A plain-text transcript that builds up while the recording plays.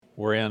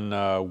We're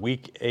in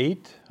week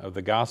 8 of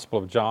the Gospel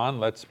of John.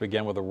 Let's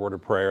begin with a word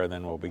of prayer and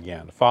then we'll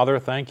begin. Father,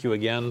 thank you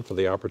again for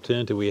the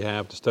opportunity we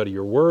have to study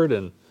your word,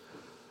 and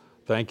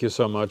thank you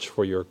so much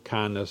for your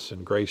kindness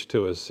and grace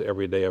to us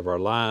every day of our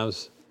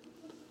lives.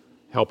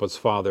 Help us,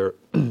 Father,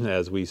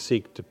 as we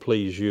seek to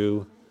please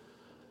you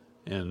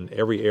in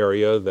every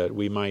area, that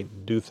we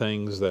might do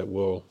things that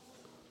will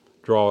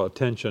draw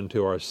attention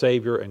to our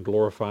Savior and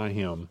glorify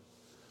him.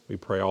 We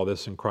pray all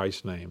this in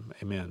Christ's name.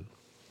 Amen.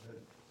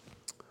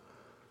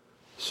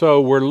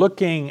 So we're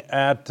looking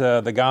at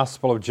the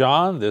Gospel of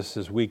John. This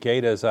is week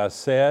 8, as I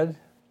said.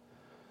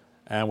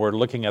 And we're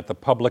looking at the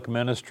public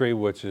ministry,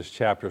 which is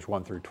chapters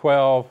 1 through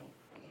 12.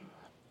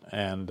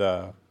 And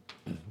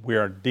we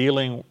are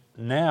dealing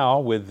now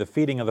with the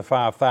feeding of the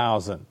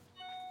 5,000.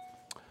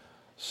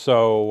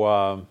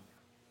 So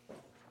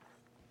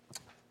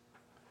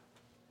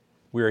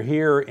we're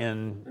here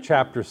in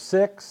chapter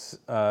 6.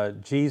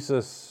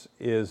 Jesus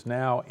is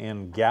now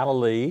in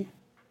Galilee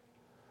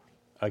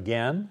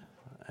again.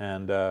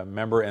 And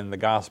remember, in the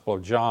Gospel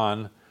of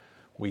John,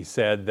 we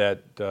said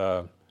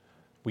that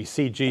we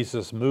see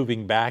Jesus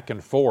moving back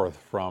and forth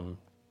from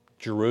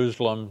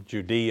Jerusalem,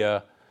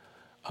 Judea,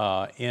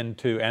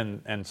 into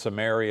and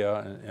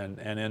Samaria,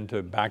 and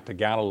into back to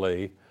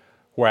Galilee,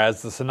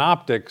 whereas the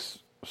synoptics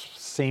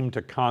seem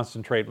to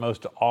concentrate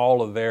most of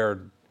all of their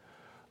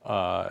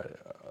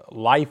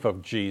life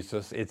of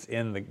Jesus. It's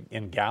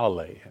in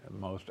Galilee.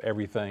 Most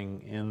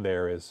everything in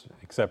there is,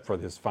 except for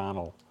this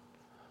final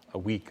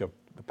week of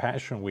the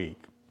Passion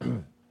Week.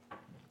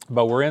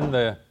 But we're in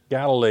the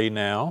Galilee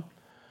now,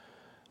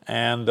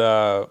 and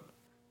we're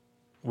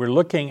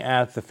looking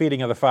at the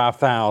feeding of the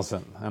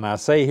 5,000. And I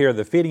say here,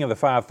 the feeding of the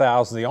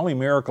 5,000, the only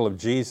miracle of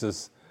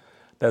Jesus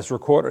that's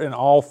recorded in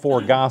all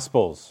 4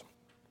 Gospels.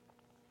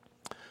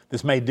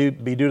 This may be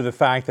due to the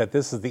fact that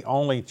this is the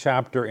only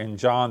chapter in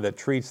John that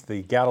treats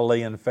the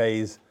Galilean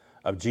phase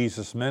of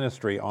Jesus'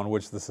 ministry, on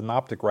which the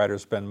synoptic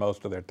writers spend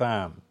most of their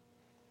time.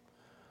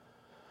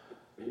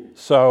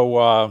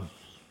 So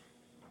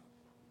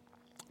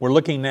we're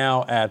looking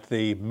now at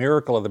the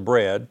miracle of the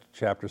bread,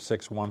 chapter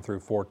 6, 1 through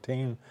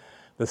 14,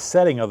 the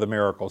setting of the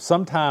miracle.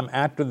 Sometime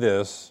after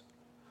this,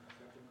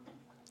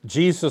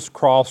 Jesus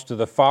crossed to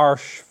the far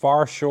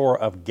shore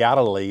of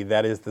Galilee,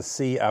 that is the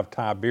Sea of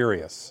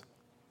Tiberias.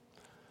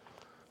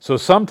 So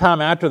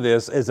sometime after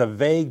this is a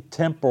vague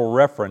temporal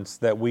reference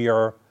that we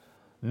are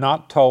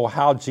not told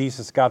how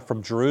Jesus got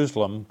from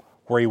Jerusalem,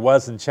 where he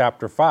was in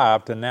chapter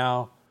 5, to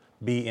now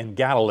be in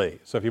Galilee.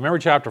 So if you remember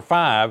chapter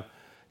 5,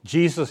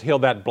 Jesus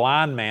healed that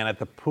blind man at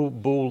the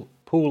pool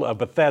of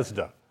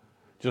Bethesda,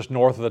 just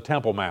north of the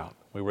Temple Mount.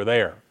 We were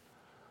there.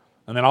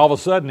 And then all of a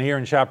sudden here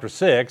in chapter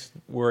 6,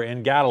 we're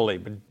in Galilee.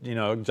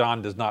 But,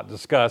 John does not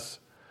discuss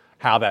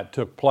how that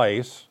took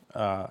place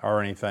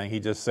or anything. He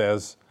just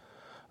says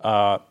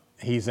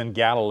he's in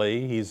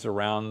Galilee. He's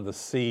around the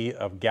Sea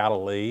of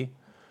Galilee,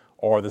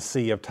 or the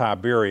Sea of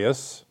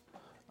Tiberias.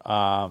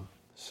 Here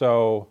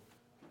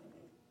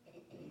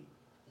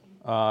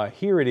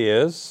it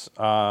is.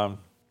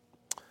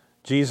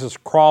 Jesus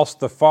crossed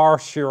the far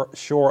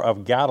shore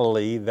of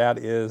Galilee, that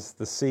is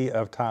the Sea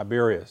of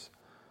Tiberias.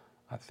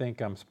 I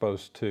think I'm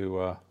supposed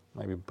to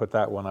maybe put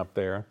that one up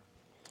there.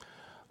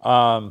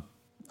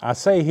 I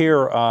say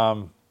here,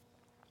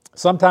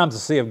 sometimes the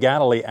Sea of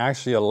Galilee,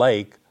 actually a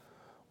lake,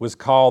 was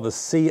called the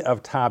Sea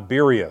of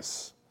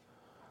Tiberias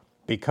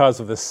because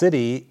of the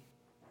city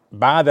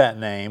by that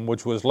name,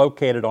 which was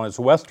located on its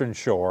western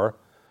shore.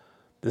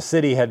 The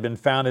city had been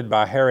founded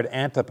by Herod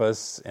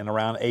Antipas in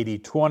around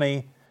AD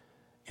 20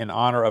 in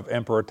honor of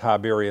Emperor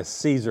Tiberius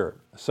Caesar.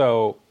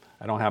 So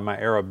I don't have my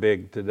arrow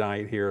big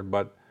tonight here,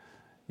 but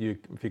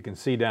if you can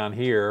see down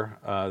here,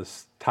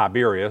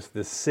 Tiberias,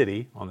 this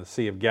city on the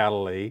Sea of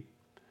Galilee,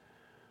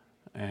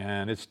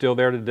 and it's still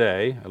there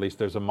today. At least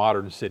there's a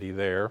modern city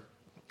there.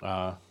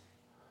 I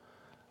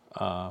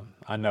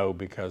know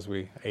because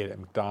we ate at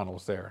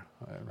McDonald's there.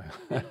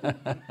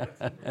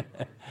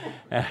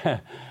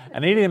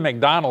 And eating at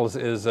McDonald's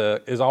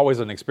is always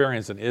an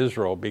experience in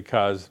Israel,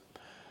 because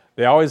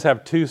they always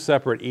have 2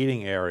 separate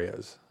eating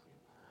areas.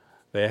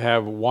 They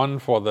have one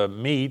for the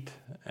meat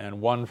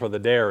and one for the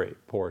dairy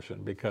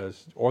portion,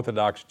 because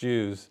Orthodox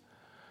Jews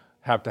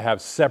have to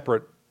have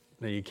separate.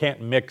 You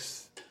can't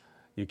mix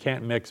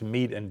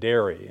meat and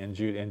dairy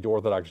in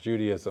Orthodox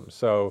Judaism.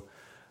 So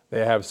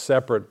they have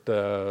separate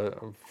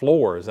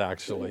floors,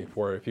 actually.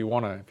 For if you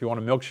want a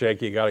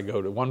milkshake, you got to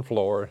go to one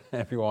floor.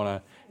 If you want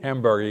a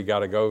hamburger, you got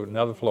to go to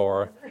another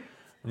floor.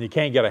 And you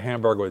can't get a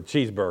hamburger with a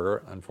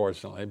cheeseburger,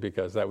 unfortunately,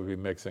 because that would be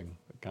mixing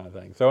kind of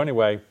thing. So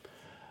anyway,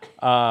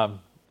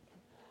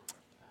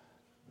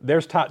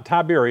 there's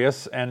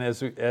Tiberias, and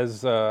as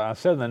I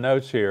said in the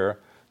notes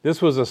here,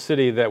 this was a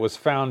city that was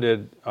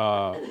founded,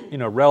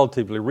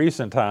 relatively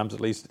recent times,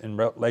 at least in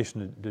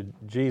relation to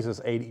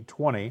Jesus, AD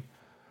 20.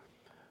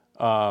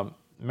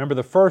 Remember,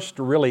 the first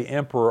really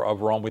emperor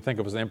of Rome, we think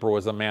of as emperor,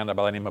 was a man by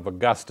the name of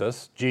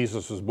Augustus.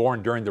 Jesus was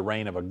born during the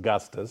reign of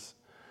Augustus.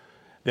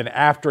 Then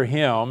after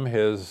him,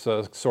 his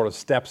sort of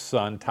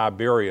stepson,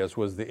 Tiberius,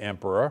 was the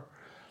emperor.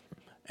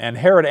 And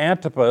Herod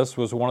Antipas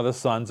was one of the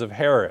sons of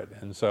Herod.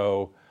 And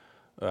so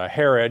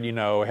Herod,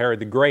 Herod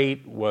the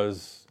Great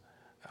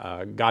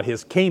got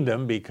his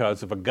kingdom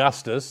because of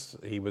Augustus.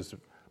 He was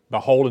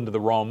beholden to the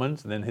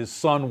Romans, and then his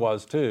son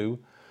was too.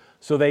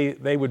 So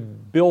they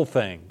would build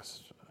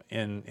things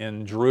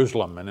in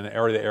Jerusalem and in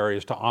the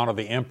areas to honor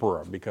the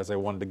emperor because they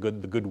wanted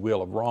the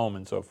goodwill of Rome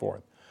and so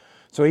forth.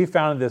 So he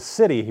founded this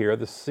city here,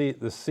 the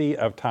Sea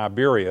of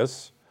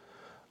Tiberias,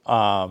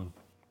 and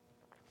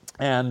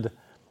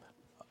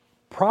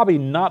probably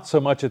not so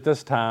much at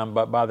this time,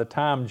 but by the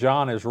time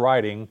John is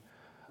writing,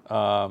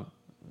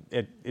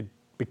 it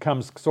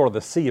becomes sort of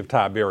the Sea of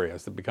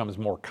Tiberias. It becomes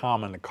more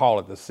common to call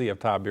it the Sea of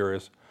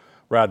Tiberias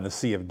rather than the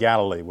Sea of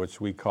Galilee,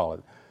 which we call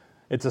it.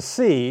 It's a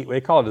sea, we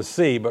call it a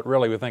sea, but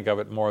really we think of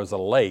it more as a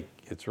lake.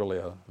 It's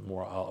really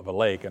more of a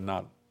lake and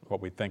not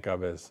what we think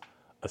of as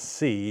a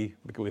sea,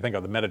 because we think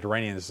of the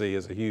Mediterranean Sea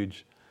as a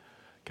huge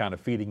kind of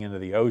feeding into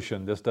the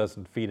ocean. This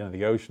doesn't feed into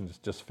the ocean, it's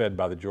just fed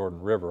by the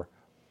Jordan River.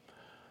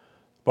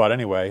 But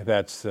anyway,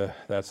 that's the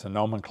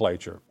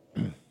nomenclature.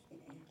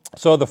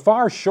 So the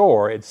far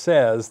shore, it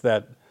says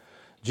that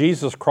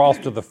Jesus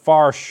crossed to the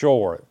far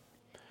shore.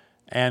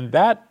 And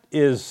that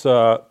is,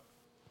 the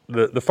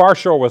far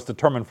shore was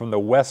determined from the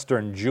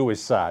western Jewish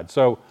side.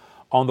 So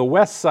on the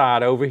west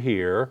side over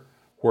here,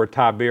 where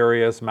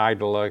Tiberias,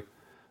 Magdala,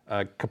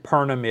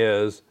 Capernaum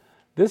is,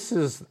 this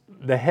is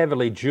the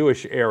heavily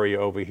Jewish area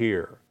over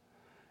here.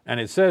 And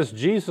it says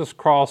Jesus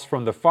crossed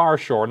from the far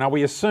shore. Now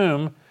we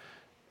assume,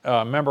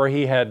 remember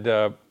he had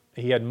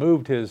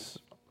moved his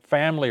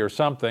family or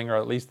something, or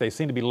at least they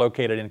seem to be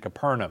located in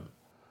Capernaum.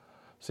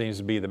 Seems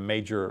to be the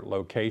major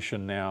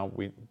location now.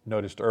 We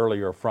noticed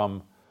earlier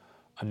from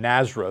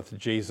Nazareth,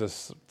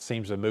 Jesus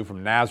seems to move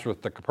from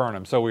Nazareth to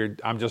Capernaum. So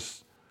I'm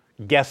just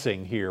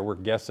guessing here. We're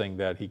guessing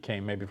that he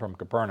came maybe from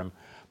Capernaum.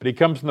 But he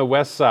comes from the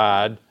west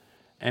side,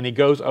 and he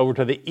goes over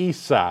to the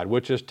east side,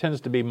 which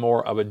tends to be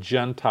more of a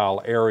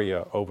Gentile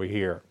area over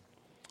here.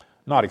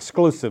 Not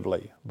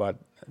exclusively, but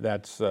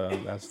that's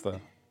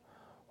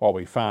what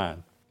we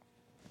find.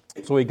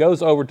 So he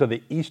goes over to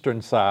the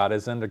eastern side,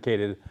 as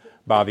indicated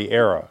by the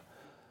arrow.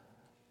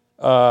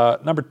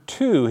 Number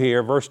 2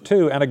 here, verse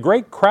 2, and a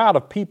great crowd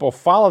of people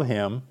followed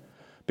him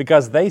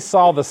because they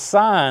saw the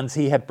signs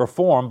he had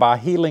performed by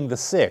healing the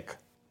sick.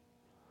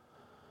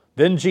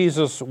 Then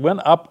Jesus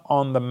went up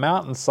on the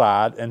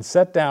mountainside and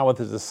sat down with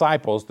his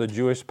disciples. The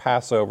Jewish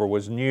Passover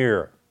was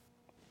near.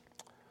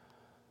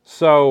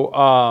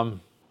 So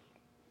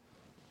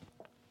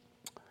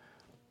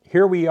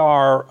here we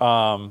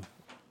are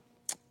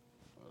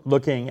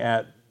looking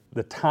at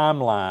the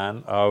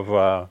timeline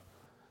of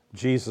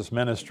Jesus'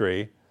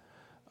 ministry.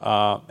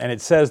 And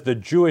it says the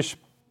Jewish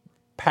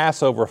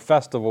Passover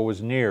festival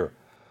was near.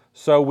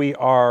 So we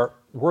are,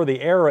 where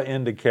the era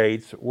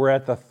indicates, we're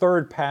at the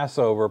third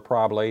Passover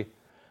probably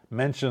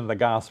mentioned in the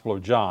Gospel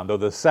of John, though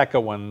the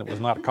second one was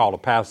not called a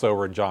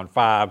Passover in John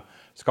 5,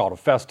 it's called a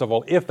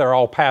festival. If they're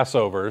all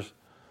Passovers,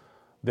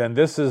 then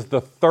this is the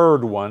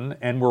third one,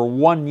 and we're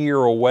 1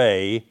 year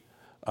away.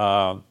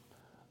 1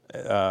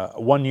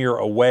 year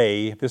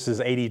away. This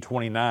is AD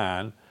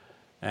 29,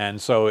 and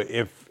so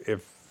if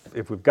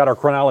we've got our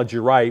chronology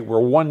right, we're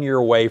 1 year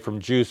away from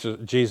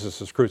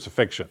Jesus'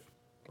 crucifixion.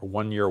 We're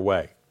 1 year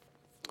away.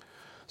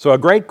 So a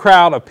great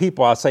crowd of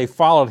people, I say,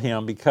 followed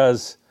him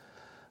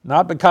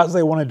not because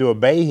they wanted to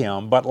obey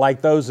him, but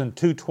like those in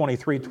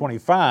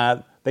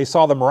 2:23-25, they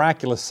saw the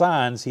miraculous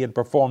signs he had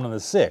performed on the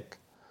sick.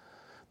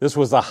 This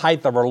was the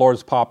height of our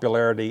Lord's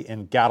popularity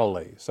in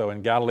Galilee. So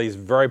in Galilee, he's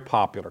very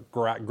popular.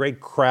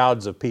 Great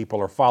crowds of people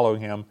are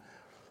following him,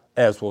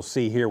 as we'll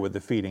see here with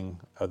the feeding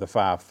of the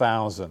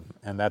 5,000,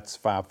 and that's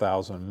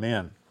 5,000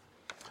 men.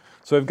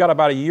 So we've got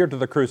about a year to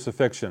the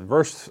crucifixion.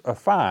 Verse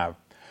 5,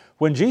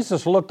 when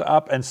Jesus looked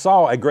up and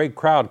saw a great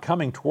crowd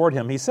coming toward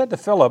him, he said to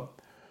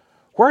Philip,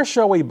 "Where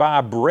shall we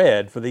buy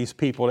bread for these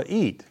people to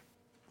eat?"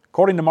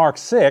 According to Mark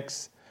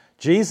 6,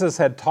 Jesus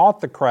had taught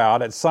the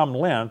crowd at some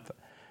length,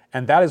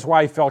 and that is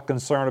why he felt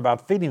concerned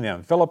about feeding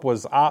them. Philip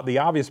was the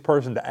obvious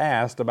person to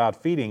ask about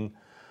feeding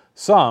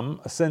some,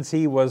 since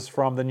he was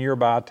from the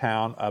nearby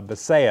town of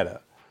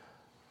Bethsaida.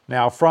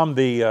 Now, from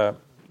the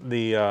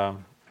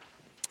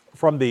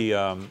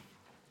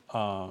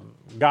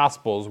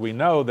Gospels, we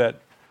know that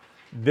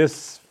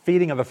this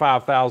feeding of the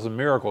 5,000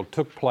 miracle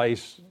took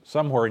place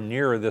somewhere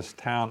near this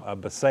town of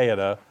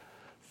Bethsaida.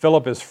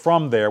 Philip is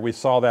from there. We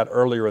saw that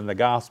earlier in the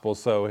Gospel,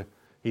 so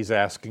he's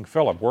asking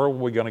Philip, where are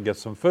we going to get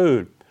some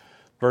food?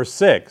 Verse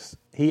 6,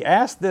 he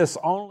asked this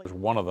only, there's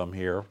one of them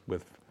here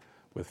with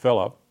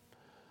Philip.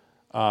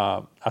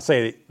 I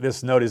say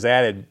this note is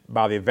added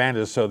by the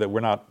evangelist so that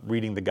we're not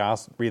reading the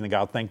gospel,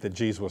 think that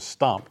Jesus was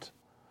stumped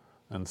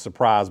and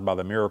surprised by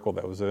the miracle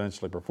that was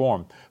eventually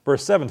performed.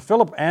 Verse 7,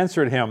 Philip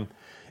answered him,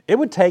 "It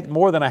would take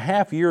more than a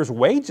half year's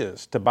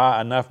wages to buy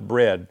enough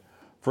bread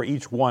for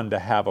each one to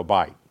have a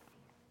bite."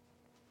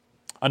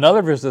 Another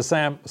of his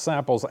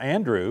disciples,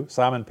 Andrew,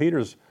 Simon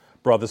Peter's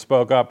brother,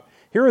 spoke up,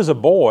 "Here is a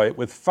boy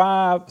with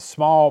 5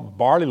 small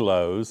barley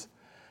loaves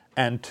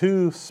and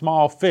 2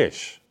 small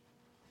fish.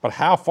 But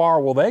how far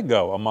will they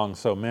go among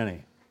so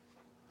many?"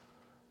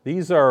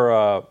 These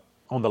are,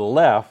 on the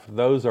left,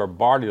 those are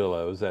barley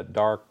loaves, that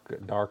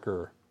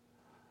darker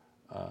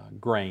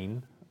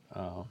grain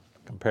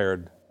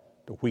compared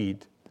to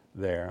wheat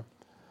there.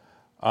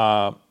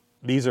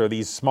 These are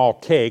these small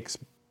cakes,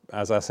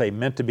 as I say,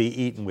 meant to be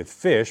eaten with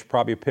fish,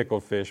 probably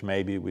pickled fish,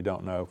 maybe, we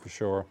don't know for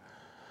sure.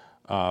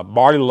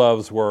 Barley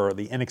loaves were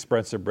the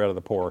inexpensive bread of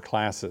the poorer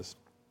classes.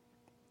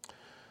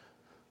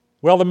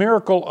 Well, the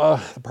miracle,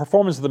 the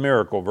performance of the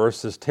miracle,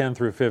 verses 10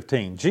 through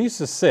 15.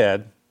 Jesus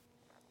said,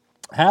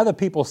 "Have the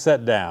people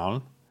sat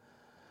down.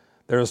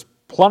 There's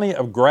plenty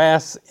of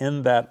grass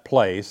in that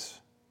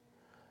place."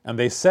 And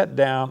they sat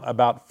down.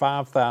 About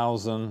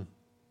 5,000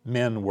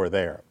 men were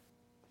there.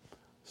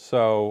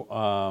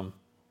 So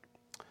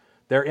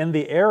they're in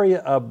the area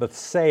of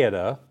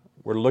Bethsaida.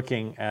 We're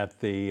looking at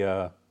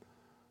the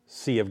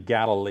Sea of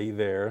Galilee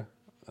there,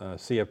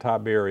 Sea of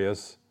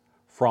Tiberias,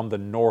 from the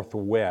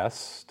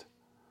northwest.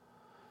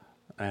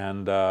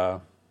 And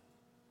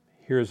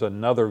here's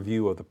another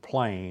view of the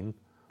plain,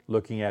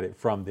 looking at it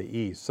from the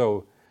east.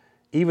 So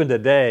even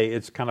today,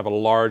 it's kind of a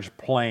large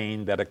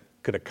plain that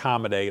could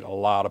accommodate a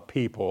lot of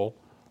people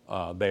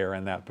there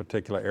in that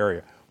particular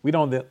area. We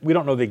don't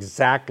know the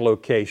exact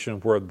location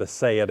where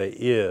Bethsaida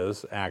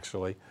is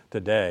actually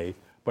today,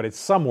 but it's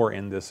somewhere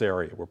in this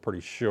area. We're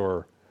pretty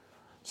sure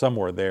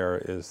somewhere there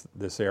is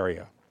this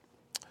area.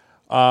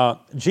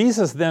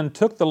 Jesus then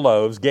took the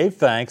loaves, gave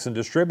thanks, and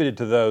distributed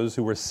to those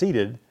who were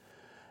seated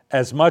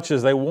as much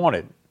as they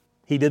wanted.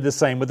 He did the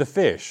same with the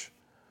fish.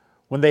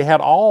 When they had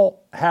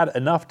all had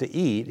enough to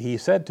eat, he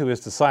said to his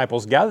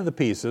disciples, "Gather the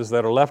pieces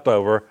that are left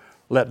over,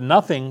 let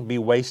nothing be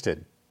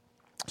wasted."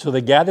 So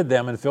they gathered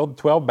them and filled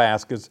 12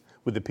 baskets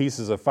with the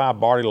pieces of 5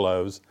 barley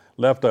loaves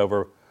left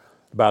over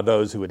by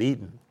those who had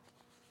eaten.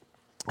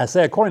 I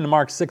say, according to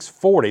Mark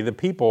 6:40, the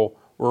people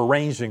were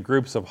arranged in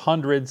groups of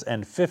hundreds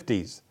and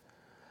fifties.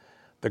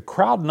 The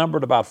crowd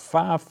numbered about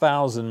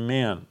 5,000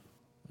 men.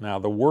 Now,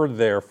 the word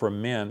there for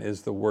men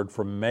is the word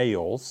for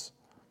males.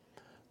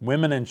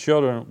 Women and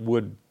children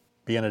would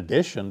be in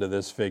addition to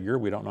this figure.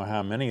 We don't know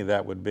how many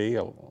that would be.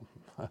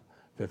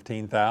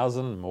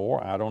 15,000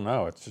 more? I don't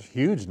know. It's a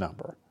huge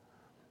number.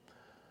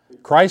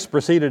 Christ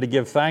proceeded to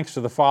give thanks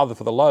to the Father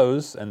for the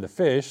loaves and the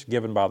fish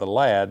given by the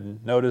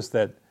lad. Notice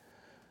that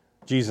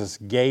Jesus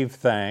gave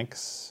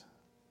thanks.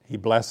 He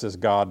blesses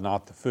God,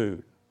 not the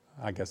food.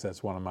 I guess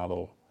that's one of my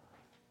little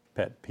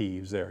pet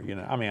peeves there.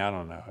 I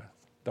don't know.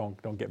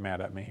 Don't get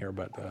mad at me here,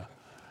 but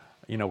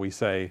we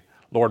say,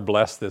 "Lord,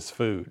 bless this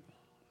food."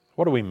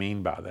 What do we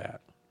mean by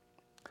that?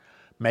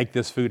 Make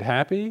this food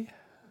happy?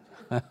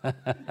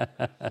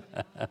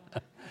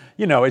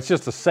 It's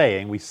just a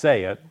saying. We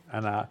say it,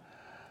 and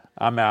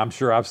I'm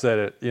sure I've said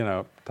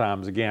it,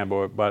 times again,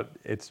 but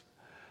it's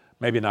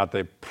maybe not the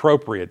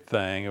appropriate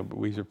thing.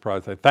 We should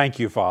probably say, "Thank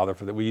you, Father,"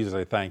 for that. We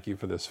usually say, "Thank you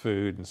for this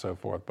food," and so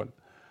forth, but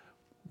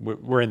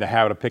we're in the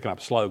habit of picking up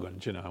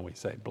slogans, and we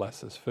say,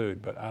 "Bless this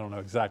food," but I don't know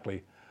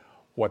exactly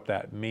what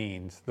that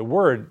means. The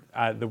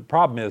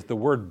problem is the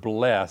word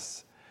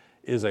bless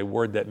is a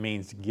word that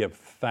means give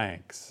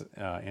thanks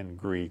in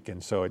Greek,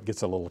 and so it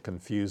gets a little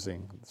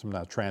confusing,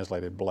 sometimes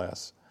translated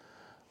bless.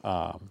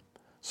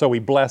 So we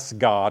bless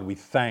God, we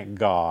thank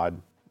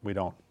God, we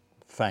don't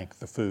thank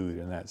the food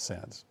in that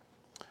sense.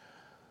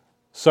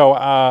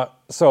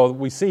 So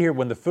we see here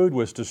when the food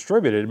was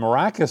distributed,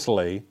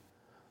 miraculously,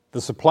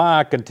 the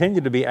supply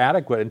continued to be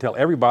adequate until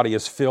everybody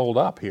is filled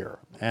up here.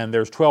 And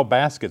there's 12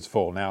 baskets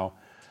full. Now,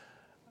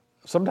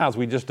 sometimes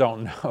we just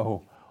don't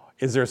know.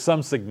 Is there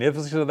some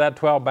significance to that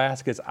 12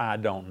 baskets? I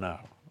don't know.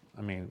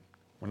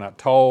 We're not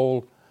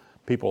told.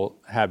 People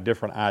have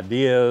different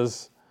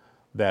ideas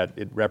that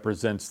it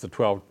represents the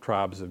 12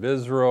 tribes of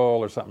Israel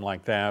or something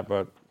like that,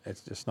 but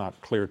it's just not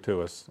clear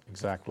to us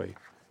exactly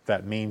if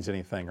that means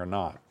anything or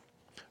not.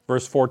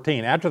 Verse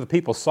 14, after the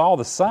people saw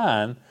the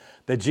sign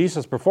that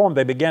Jesus performed,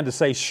 they began to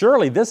say,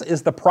 "Surely this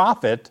is the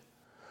prophet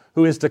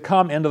who is to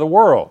come into the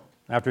world."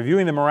 After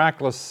viewing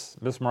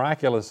this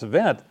miraculous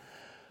event,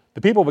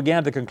 the people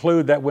began to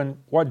conclude that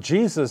what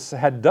Jesus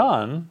had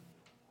done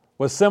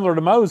was similar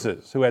to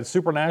Moses, who had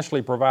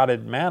supernaturally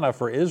provided manna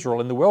for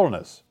Israel in the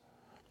wilderness.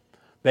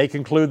 They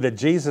conclude that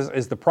Jesus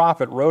is the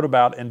prophet wrote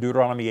about in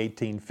Deuteronomy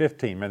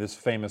 18:15, this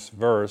famous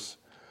verse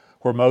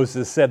where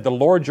Moses said, "The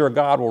Lord your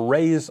God will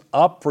raise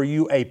up for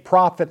you a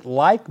prophet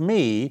like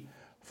me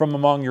from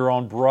among your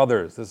own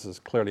brothers." This is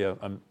clearly a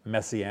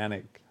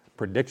messianic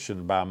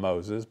prediction by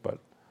Moses, but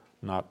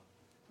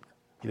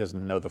he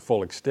doesn't know the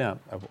full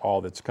extent of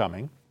all that's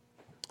coming.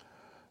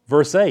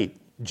 Verse 8,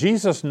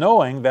 Jesus,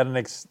 knowing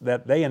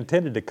that they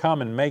intended to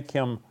come and make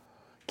him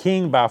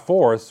king by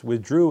force,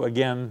 withdrew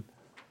again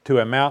to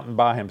a mountain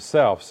by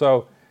himself.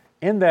 So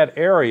in that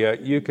area,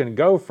 you can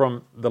go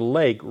from the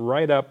lake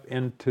right up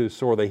into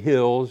sort of the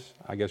hills.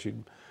 I guess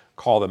you'd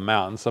call them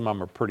mountains. Some of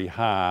them are pretty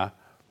high,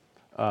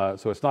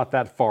 so it's not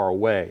that far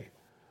away.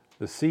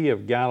 The Sea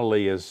of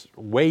Galilee is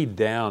way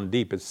down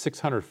deep. It's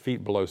 600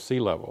 feet below sea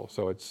level,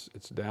 so it's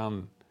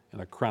down in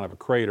the crown of a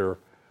crater,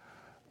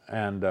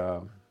 and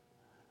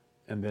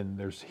then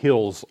there's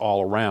hills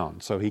all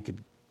around, so he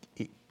could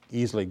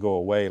easily go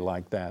away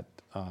like that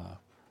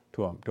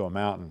to a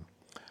mountain.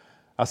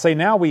 I say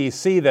now we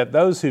see that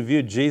those who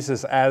viewed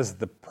Jesus as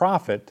the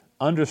prophet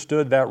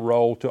understood that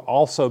role to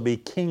also be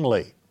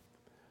kingly.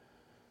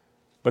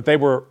 But they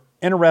were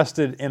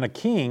interested in a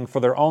king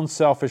for their own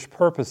selfish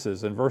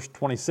purposes. In verse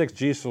 26,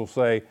 Jesus will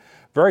say,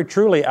 "Very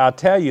truly I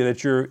tell you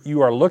that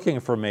you are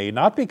looking for me,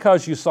 not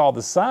because you saw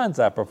the signs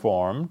I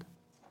performed,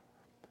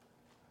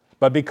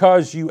 but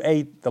because you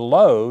ate the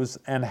loaves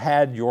and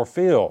had your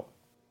fill."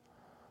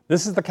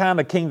 This is the kind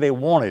of king they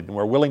wanted and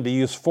were willing to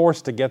use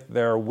force to get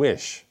their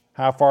wish.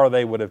 How far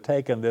they would have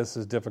taken this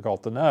is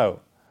difficult to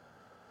know.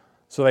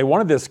 So they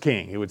wanted this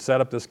king. He would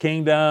set up this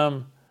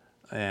kingdom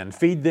and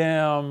feed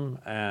them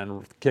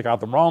and kick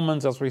out the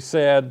Romans, as we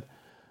said.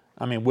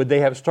 I mean, would they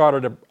have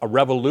started a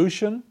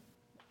revolution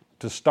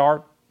to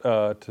start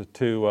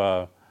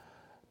to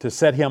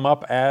set him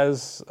up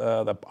as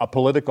a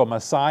political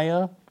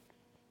Messiah?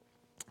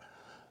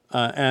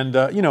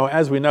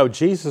 As we know,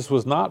 Jesus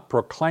was not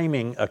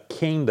proclaiming a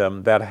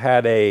kingdom that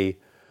had a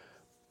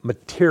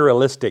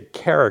materialistic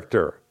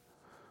character.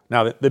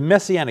 Now, the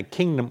Messianic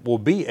kingdom will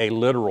be a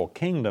literal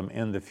kingdom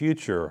in the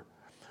future,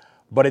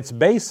 but its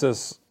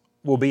basis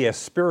will be a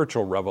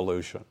spiritual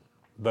revolution.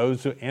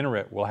 Those who enter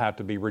it will have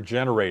to be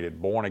regenerated,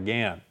 born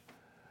again.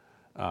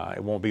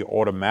 It won't be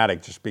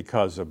automatic just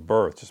because of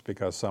birth, just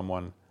because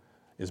someone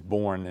is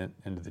born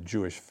into the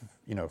Jewish,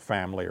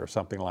 family or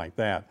something like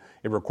that.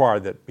 It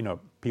required that,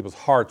 people's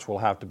hearts will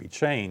have to be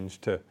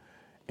changed to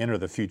enter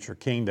the future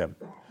kingdom.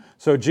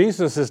 So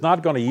Jesus is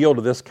not going to yield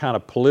to this kind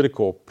of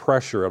political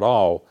pressure at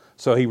all.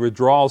 So he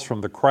withdraws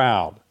from the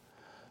crowd.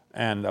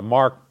 And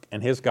Mark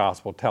in his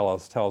gospel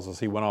tells us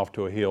he went off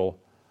to a hill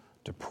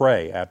to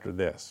pray after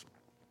this.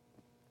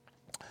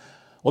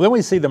 Well, then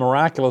we see the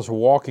miraculous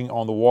walking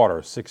on the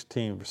water,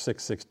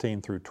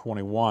 6:16 through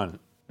 21.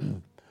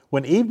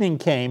 When evening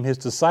came, his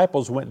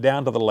disciples went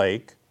down to the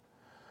lake,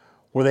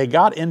 where they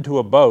got into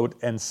a boat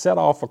and set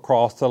off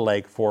across the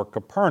lake for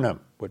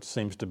Capernaum, which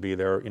seems to be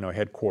their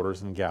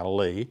headquarters in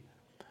Galilee.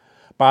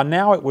 By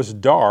now it was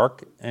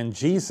dark, and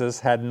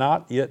Jesus had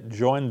not yet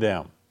joined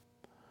them.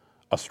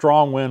 A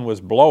strong wind was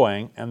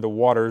blowing, and the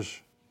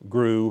waters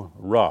grew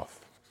rough.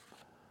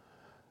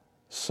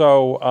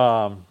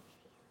 So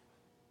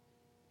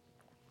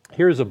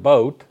here's a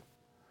boat,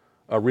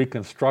 a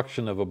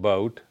reconstruction of a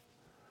boat.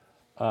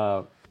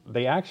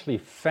 They actually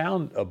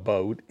found a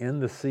boat in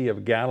the Sea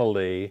of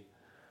Galilee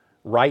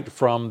right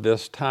from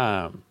this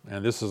time,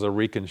 and this is a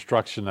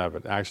reconstruction of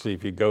it. Actually,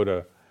 if you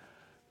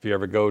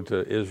ever go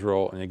to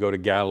Israel and you go to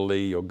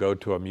Galilee, you'll go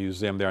to a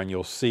museum there and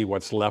you'll see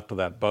what's left of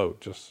that boat,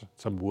 just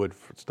some wood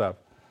stuff.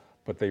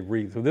 But so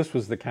this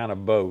was the kind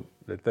of boat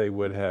that they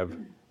would have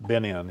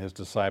been in, his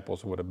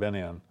disciples would have been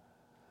in.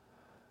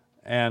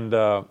 And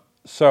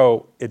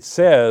so it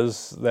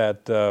says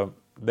that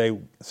they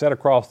set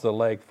across the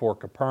lake for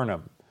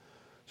Capernaum.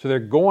 So they're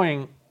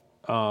going,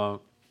 their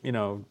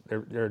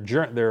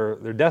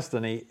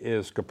destiny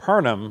is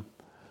Capernaum,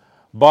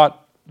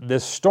 but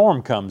this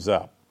storm comes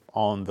up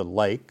on the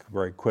lake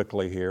very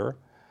quickly here,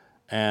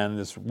 and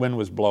this wind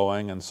was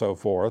blowing and so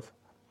forth.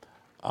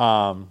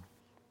 I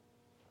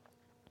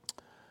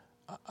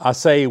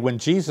say when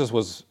Jesus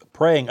was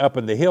praying up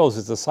in the hills,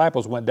 his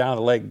disciples went down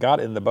the lake, got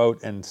in the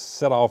boat, and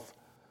set off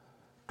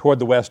toward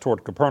the west,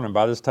 toward Capernaum.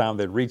 By this time,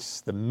 they'd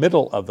reached the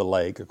middle of the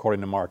lake. According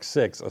to Mark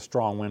 6, a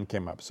strong wind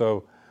came up.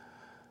 So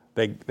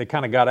they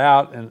kind of got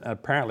out and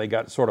apparently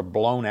got sort of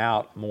blown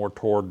out more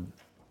toward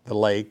the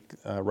lake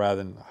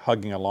rather than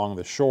hugging along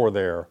the shore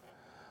there.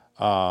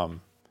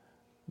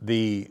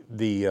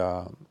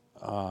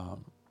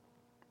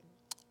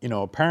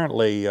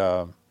 Apparently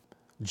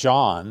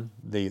John,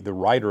 the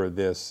writer of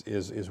this,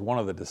 is one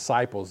of the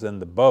disciples in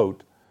the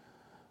boat.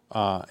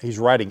 He's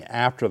writing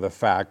after the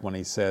fact when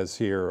he says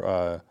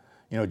here,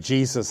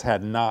 Jesus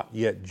had not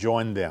yet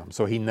joined them.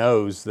 So he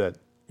knows that,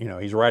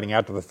 he's writing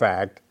after the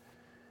fact.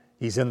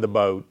 He's in the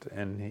boat,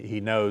 and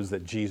he knows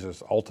that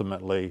Jesus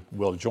ultimately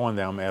will join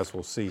them, as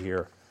we'll see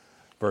here,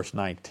 verse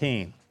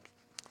 19.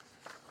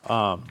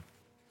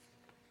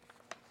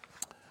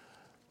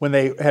 When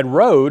they had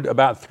rowed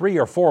about 3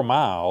 or 4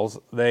 miles,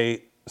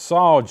 they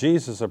saw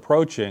Jesus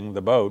approaching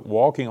the boat,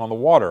 walking on the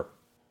water,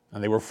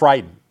 and they were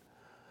frightened.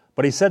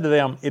 But he said to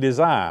them, "It is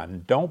I,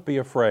 don't be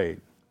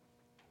afraid."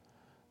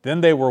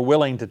 Then they were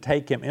willing to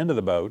take him into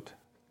the boat,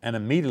 and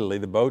immediately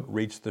the boat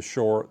reached the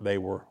shore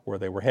where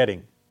they were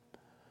heading.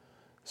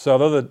 So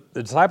though the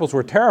disciples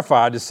were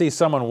terrified to see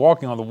someone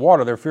walking on the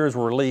water, their fears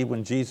were relieved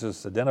when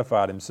Jesus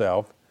identified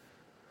himself.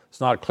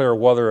 It's not clear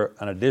whether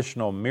an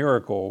additional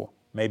miracle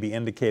may be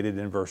indicated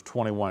in verse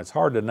 21. It's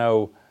hard to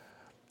know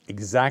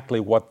exactly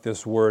what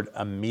this word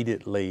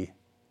immediately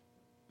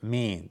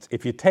means.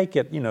 If you take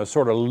it,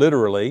 sort of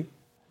literally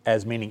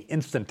as meaning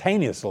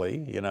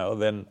instantaneously,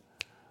 then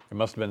there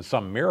must have been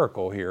some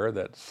miracle here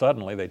that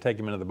suddenly they take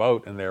him into the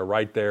boat and they're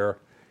right there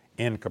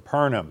in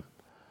Capernaum.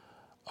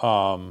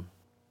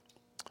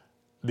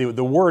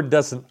 The word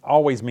doesn't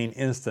always mean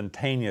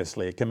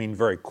instantaneously. It can mean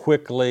very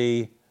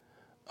quickly,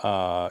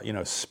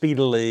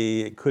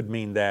 speedily. It could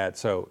mean that.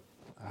 So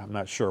I'm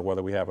not sure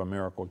whether we have a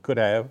miracle. It could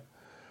have.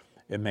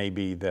 It may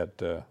be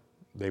that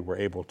they were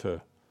able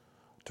to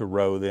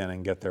row then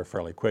and get there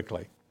fairly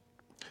quickly.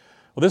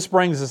 Well, this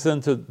brings us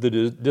into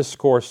the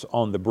discourse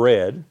on the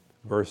bread,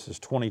 verses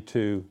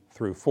 22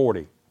 through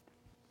 40.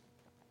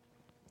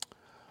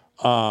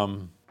 I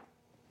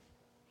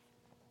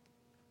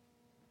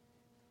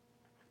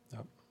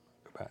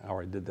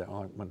already did that.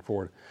 I went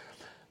forward.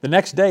 The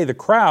next day, the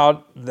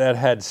crowd that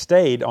had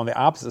stayed on the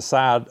opposite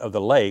side of the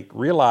lake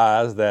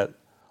realized that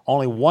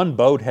only one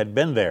boat had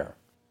been there,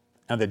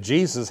 and that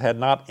Jesus had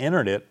not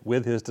entered it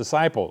with his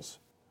disciples,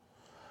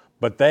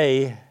 but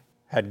they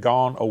had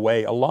gone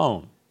away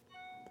alone.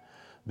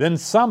 Then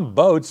some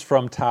boats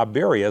from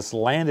Tiberias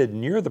landed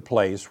near the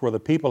place where the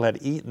people had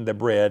eaten the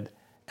bread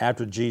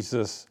after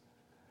Jesus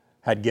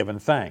had given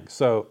thanks.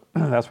 So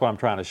that's what I'm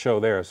trying to show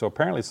there. So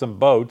apparently some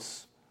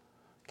boats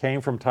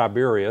came from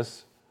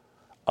Tiberias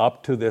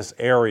up to this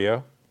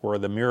area where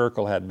the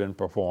miracle had been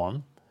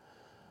performed.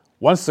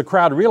 Once the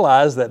crowd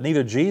realized that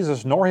neither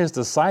Jesus nor his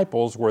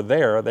disciples were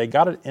there, they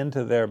got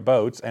into their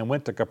boats and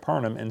went to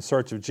Capernaum in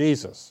search of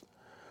Jesus.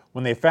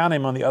 When they found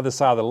him on the other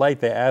side of the lake,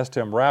 they asked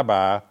him,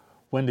 "Rabbi,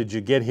 when did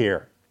you get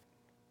here?"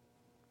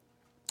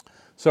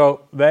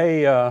 So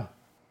they,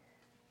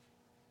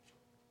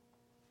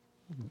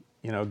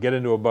 get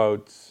into a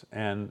boat,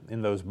 and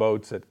in those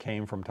boats that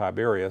came from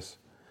Tiberias,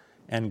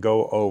 and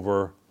go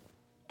over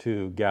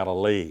to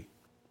Galilee.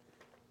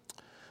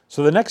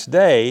 So the next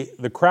day,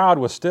 the crowd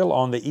was still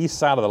on the east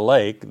side of the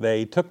lake.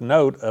 They took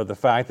note of the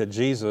fact that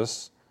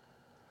Jesus,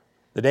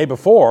 the day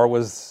before,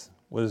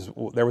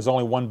 there was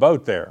only one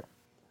boat there.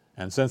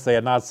 And since they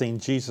had not seen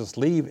Jesus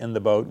leave in the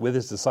boat with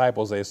his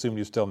disciples, they assumed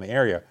he was still in the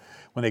area.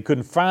 When they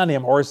couldn't find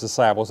him or his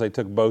disciples, they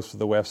took boats to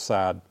the west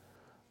side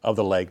of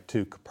the lake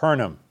to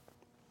Capernaum.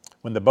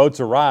 When the boats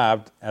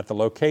arrived at the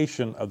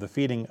location of the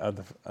feeding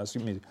of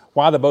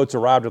why the boats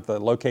arrived at the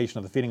location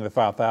of the feeding of the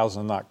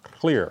 5,000 is not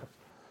clear.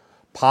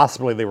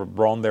 Possibly they were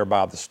blown there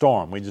by the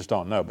storm. We just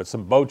don't know. But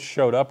some boats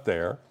showed up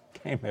there,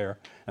 came there,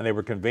 and they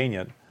were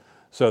convenient.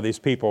 So these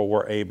people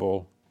were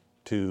able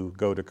to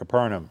go to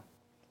Capernaum.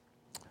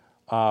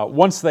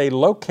 Once they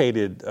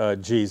located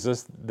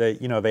Jesus,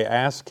 they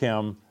asked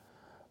him,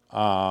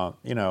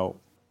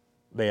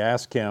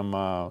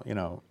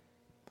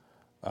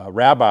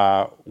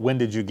 Rabbi, when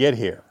did you get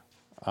here?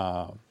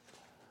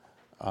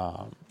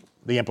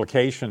 The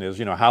implication is,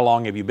 how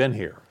long have you been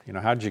here?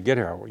 How did you get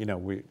here?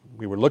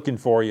 We were looking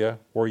for you.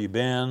 Where you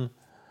been?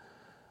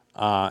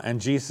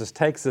 And Jesus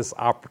takes this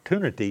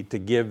opportunity to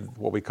give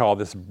what we call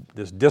this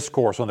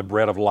discourse on the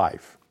bread of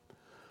life.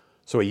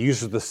 So he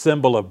uses the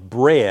symbol of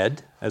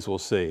bread, as we'll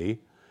see.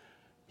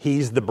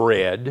 He's the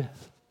bread.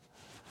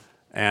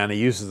 And he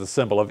uses the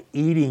symbol of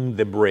eating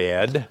the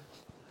bread.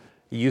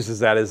 He uses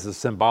that as a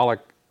symbolic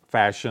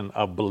fashion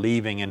of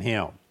believing in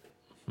him.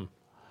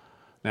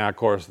 Now, of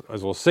course,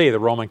 as we'll see, the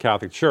Roman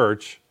Catholic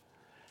Church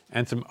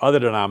and some other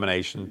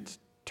denominations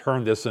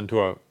turned this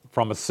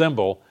from a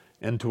symbol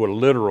into a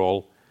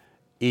literal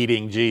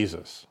eating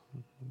Jesus.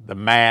 The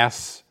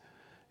Mass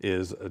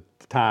is a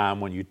time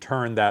when you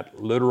turn that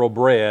literal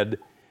bread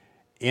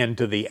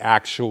into the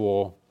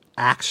actual,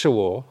 did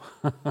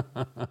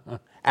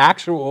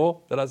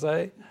I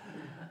say?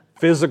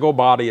 Physical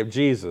body of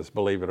Jesus,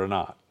 believe it or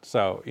not.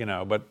 So,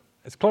 but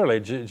it's clearly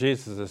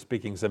Jesus is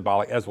speaking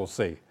symbolic, as we'll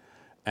see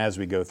as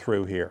we go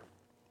through here.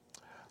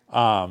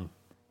 Now,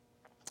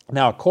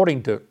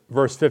 according to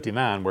verse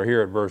 59, we're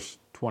here at verse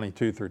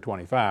 22 through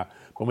 25.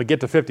 When we get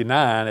to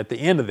 59, at the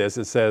end of this,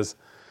 it says,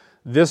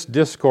 this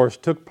discourse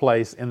took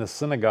place in the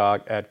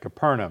synagogue at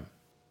Capernaum.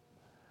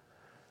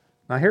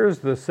 Now, here's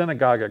the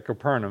synagogue at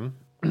Capernaum.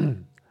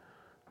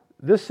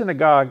 This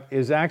synagogue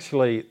is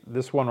actually,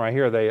 this one right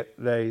here,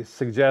 they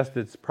suggest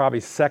it's probably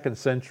 2nd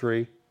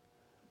century.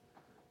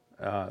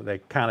 They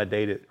kind of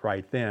date it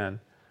right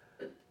then.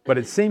 But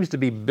it seems to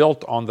be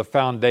built on the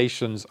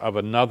foundations of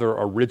another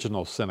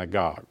original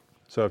synagogue.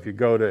 So if you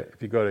go to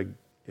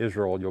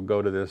Israel, you'll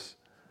go to this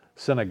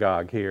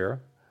synagogue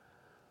here,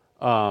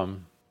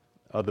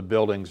 of the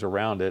buildings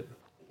around it.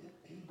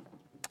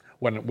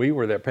 When we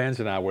were there,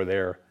 Pansy and I were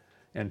there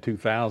in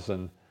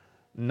 2000,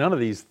 none of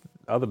these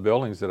other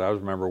buildings that I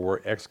remember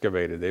were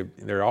excavated.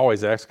 They're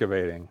always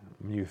excavating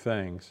new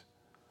things.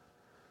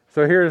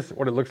 So here's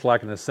what it looks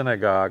like in the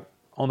synagogue.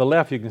 On the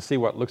left, you can see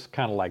what looks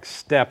kind of like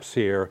steps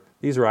here.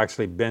 These are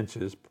actually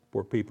benches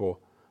where people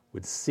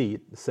would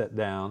sit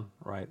down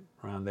right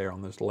around there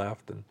on this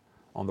left and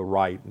on the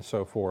right and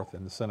so forth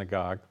in the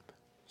synagogue.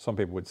 Some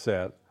people would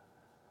sit.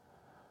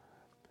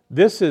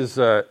 This is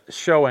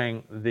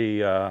showing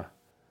the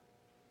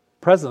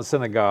present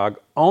synagogue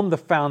on the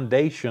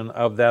foundation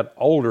of that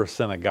older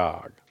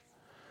synagogue.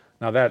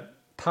 Now that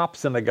top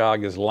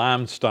synagogue is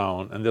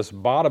limestone, and this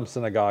bottom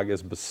synagogue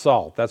is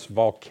basalt. That's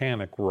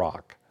volcanic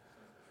rock.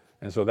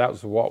 And so that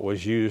was what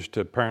was used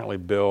to apparently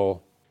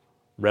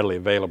readily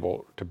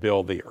available to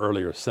build the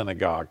earlier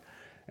synagogue.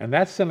 And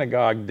that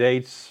synagogue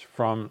dates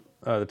from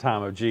the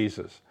time of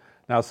Jesus.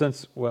 Now,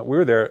 since when we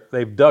were there,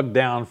 they've dug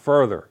down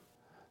further.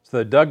 So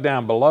they dug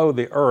down below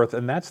the earth,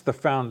 and that's the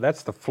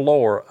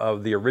floor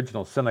of the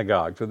original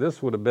synagogue. So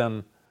this would have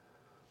been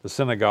the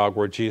synagogue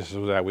where Jesus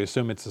was at. We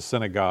assume it's a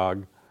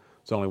synagogue.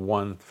 There's only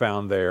one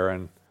found there,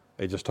 and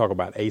they just talk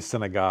about a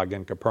synagogue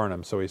in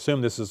Capernaum. So we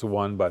assume this is the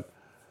one, but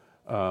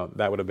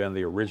that would have been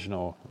the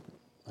original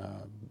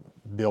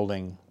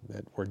building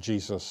where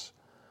Jesus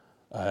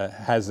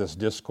has this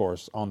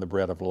discourse on the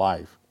bread of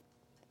life.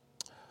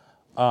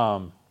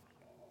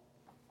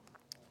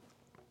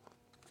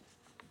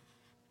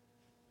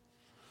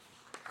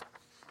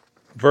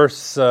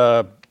 Verse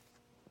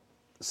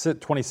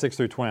 26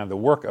 through 29, the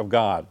work of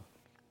God.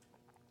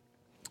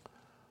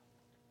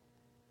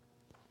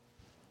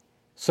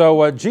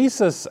 So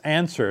Jesus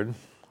answered,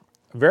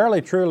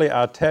 "Verily, truly,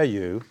 I tell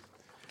you,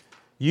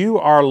 you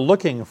are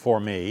looking for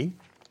me,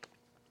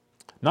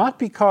 not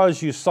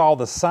because you saw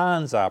the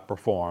signs I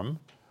performed,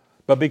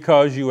 but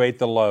because you ate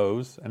the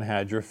loaves and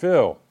had your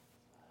fill."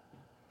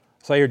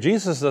 So here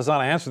Jesus does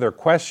not answer their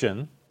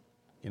question.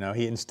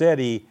 Instead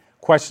he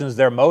questions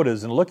their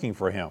motives in looking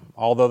for him.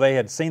 Although they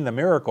had seen the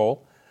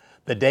miracle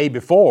the day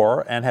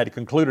before and had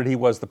concluded he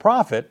was the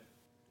prophet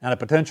and a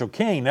potential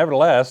king,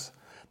 nevertheless,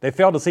 they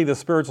failed to see the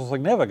spiritual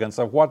significance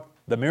of what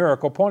the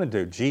miracle pointed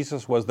to.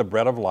 Jesus was the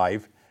bread of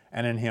life,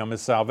 and in him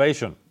is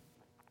salvation.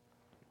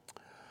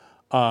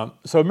 So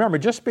remember,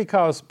 just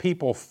because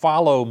people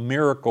follow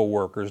miracle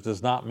workers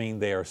does not mean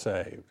they are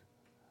saved.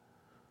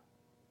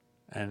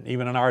 And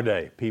even in our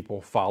day,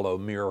 people follow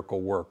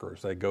miracle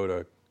workers. They go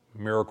to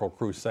miracle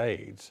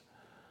crusades.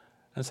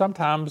 And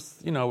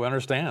sometimes, we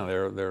understand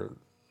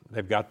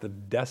they've got the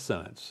death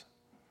sentence.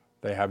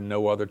 They have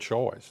no other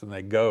choice. And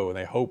they go and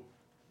they hope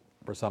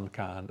for some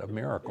kind of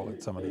miracle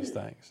at some of these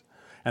things.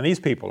 And these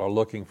people are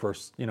looking for,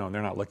 they're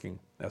not looking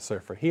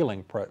necessarily for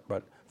healing,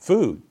 but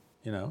food,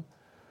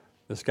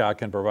 This guy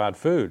can provide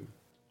food.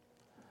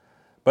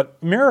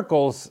 But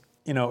miracles,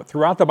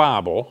 throughout the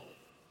Bible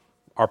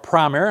are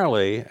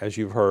primarily, as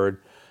you've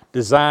heard,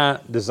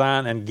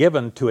 designed and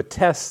given to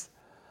attest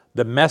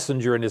the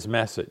messenger and his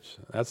message.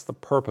 That's the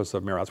purpose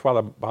of miracles. That's why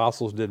the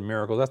apostles did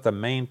miracles. That's the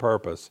main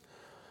purpose,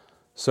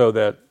 so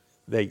that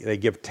they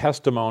give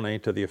testimony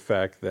to the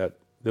effect that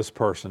this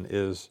person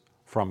is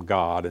from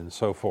God and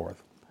so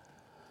forth.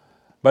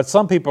 But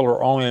some people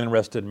are only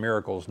interested in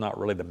miracles, not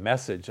really the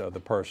message of the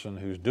person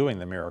who's doing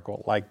the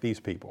miracle, like these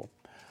people.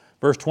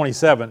 Verse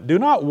 27, "Do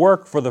not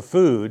work for the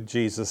food,"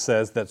 Jesus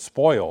says, "that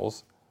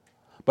spoils,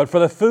 but for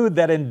the food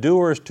that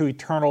endures to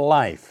eternal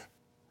life,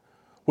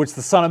 which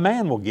the Son of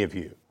Man will give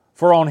you.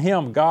 For on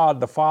him God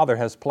the Father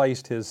has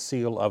placed his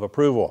seal of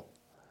approval."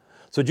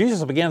 So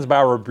Jesus begins by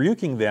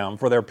rebuking them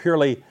for their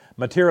purely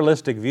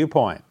materialistic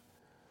viewpoint.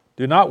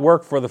 Do not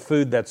work for the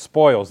food that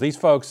spoils. These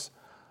folks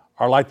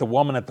are like the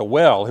woman at the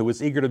well who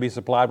was eager to be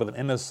supplied with an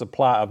endless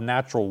supply of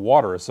natural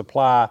water, a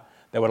supply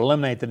that would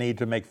eliminate the need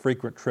to make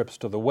frequent trips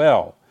to the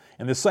well.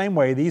 In the same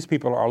way, these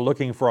people are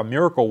looking for a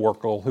miracle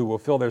worker who will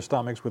fill their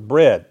stomachs with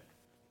bread.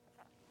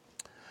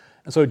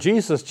 And so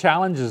Jesus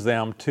challenges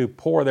them to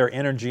pour their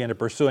energy into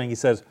pursuing, he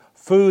says,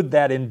 food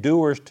that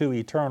endures to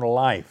eternal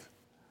life.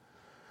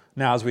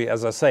 Now,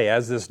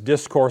 as this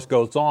discourse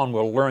goes on,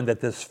 we'll learn that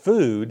this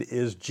food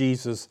is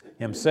Jesus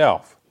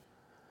himself.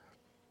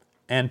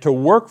 And to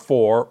work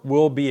for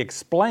will be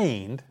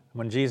explained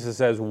when Jesus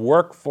says,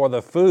 work for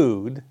the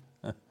food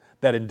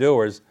that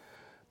endures.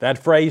 That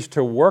phrase,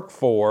 to work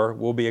for,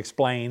 will be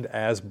explained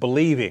as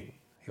believing.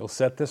 He'll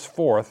set this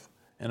forth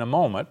in a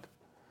moment,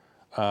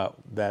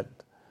 that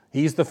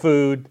he's the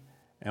food.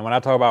 And when I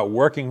talk about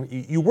working,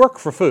 you work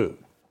for food.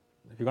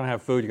 If you're going to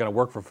have food, you're going to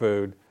work for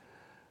food.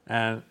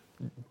 And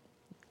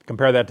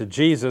compare that to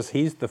Jesus.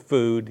 He's the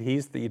food.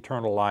 He's the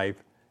eternal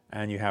life.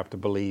 And you have to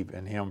believe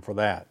in him for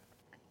that.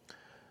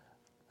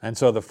 And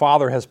so the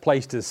Father has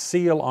placed his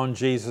seal on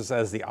Jesus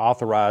as the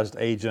authorized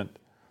agent.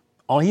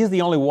 He's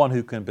the only one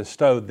who can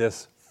bestow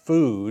this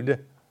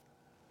food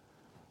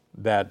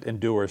that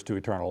endures to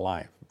eternal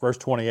life. Verse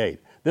 28.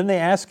 Then they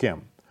ask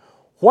him,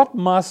 what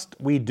must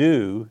we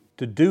do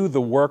to do the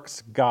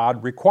works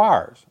God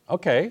requires?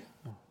 Okay,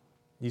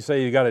 you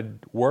say you got to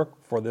work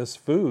for this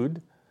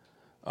food.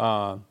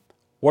 What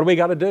do we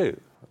got to do?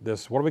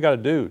 What do we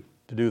got to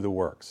do the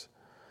works?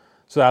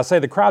 So I say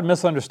the crowd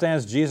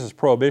misunderstands Jesus'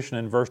 prohibition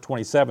in verse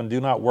 27, do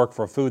not work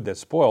for food that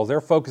spoils. They're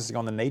focusing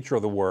on the nature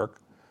of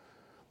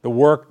the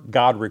work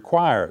God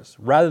requires,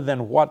 rather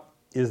than what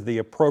is the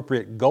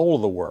appropriate goal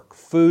of the work,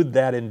 food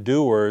that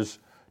endures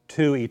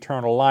to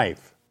eternal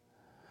life.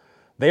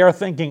 They are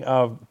thinking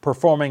of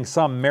performing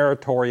some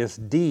meritorious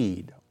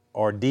deed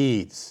or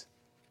deeds.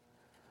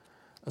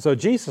 So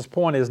Jesus'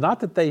 point is not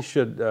that they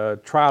should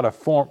try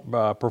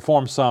to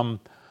perform some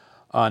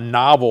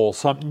novel,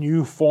 some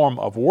new form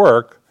of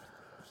work,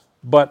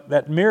 but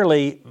that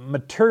merely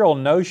material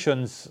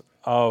notions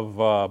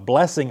of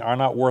blessing are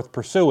not worth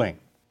pursuing.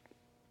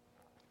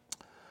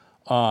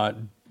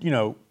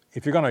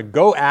 If you're going to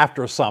go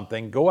after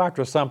something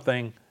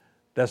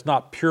that's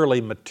not purely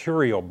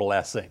material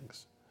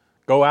blessings.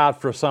 Go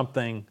out for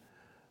something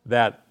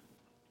that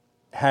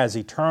has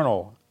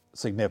eternal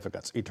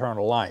significance,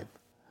 eternal life.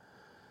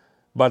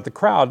 But the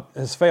crowd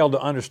has failed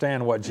to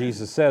understand what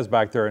Jesus says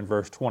back there in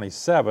verse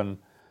 27,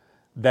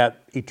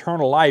 that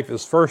eternal life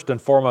is first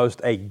and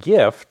foremost a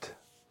gift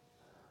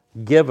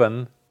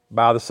given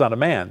by the Son of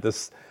Man.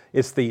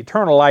 It's the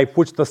eternal life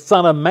which the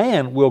Son of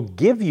Man will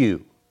give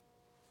you,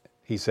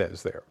 he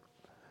says there.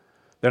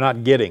 They're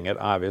not getting it,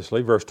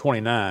 obviously. Verse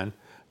 29,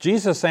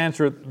 Jesus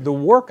answered, the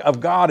work of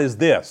God is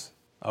this,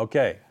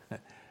 okay,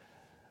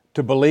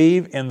 to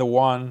believe in the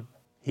one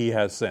he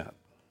has sent.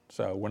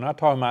 So we're not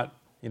talking about,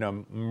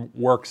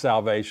 work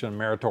salvation,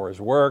 meritorious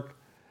work.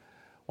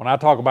 When I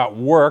talk about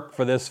work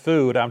for this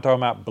food, I'm talking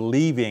about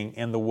believing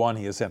in the one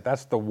he has sent.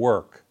 That's the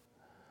work.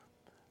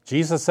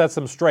 Jesus sets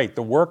them straight.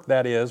 The work,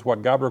 that is,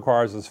 what God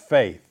requires is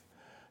faith.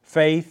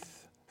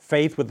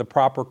 Faith with the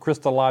proper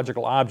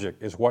Christological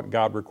object is what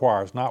God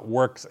requires, not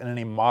works in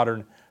any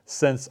modern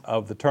sense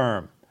of the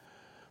term.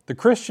 The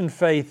Christian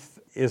faith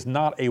is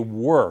not a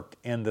work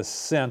in the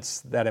sense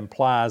that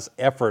implies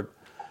effort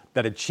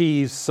that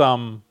achieves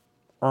some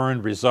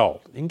earned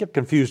result. You can get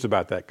confused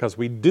about that because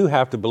we do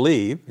have to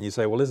believe. And you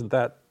say, well, isn't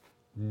that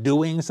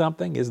doing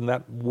something? Isn't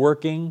that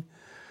working?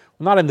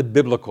 Not in the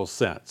biblical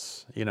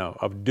sense,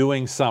 of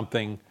doing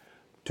something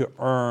to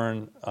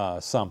earn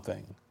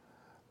something.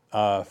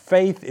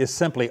 Faith is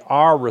simply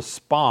our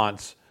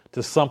response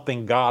to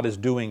something God is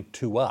doing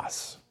to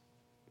us.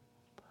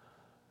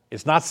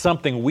 It's not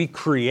something we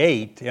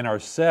create in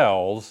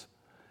ourselves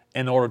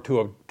in order to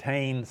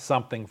obtain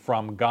something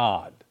from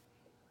God.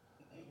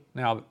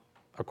 Now,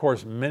 of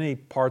course, many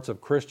parts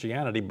of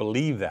Christianity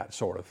believe that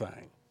sort of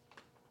thing.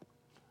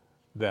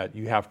 That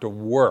you have to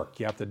work,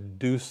 you have to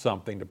do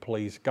something to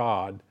please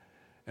God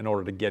in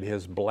order to get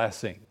his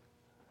blessing.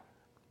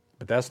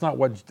 But that's not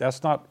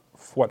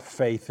what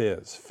faith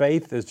is.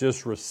 Faith is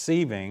just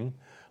receiving,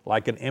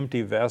 like an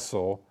empty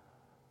vessel,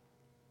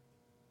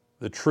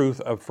 the truth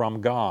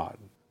from God.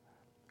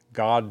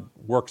 God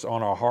works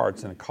on our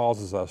hearts and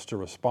causes us to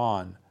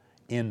respond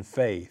in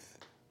faith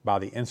by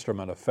the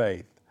instrument of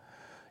faith.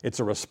 It's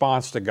a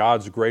response to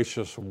God's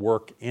gracious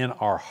work in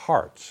our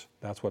hearts.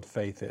 That's what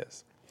faith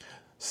is.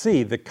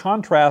 See, the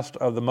contrast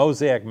of the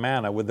Mosaic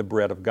manna with the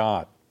bread of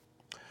God.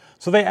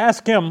 So they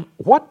ask him,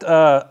 what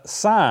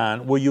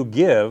sign will you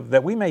give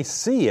that we may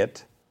see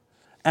it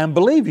and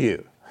believe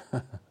you?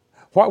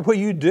 What will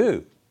you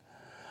do?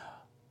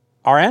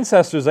 Our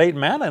ancestors ate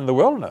manna in the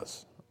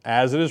wilderness.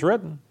 As it is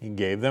written, he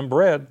gave them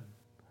bread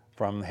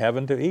from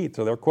heaven to eat.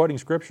 So they're quoting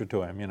scripture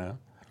to him,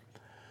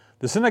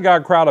 The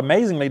synagogue crowd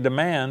amazingly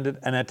demanded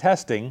an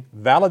attesting,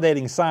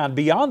 validating sign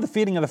beyond the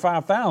feeding of the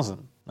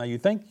 5,000. Now you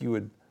think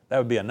that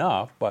would be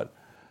enough, but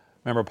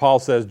remember Paul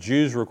says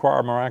Jews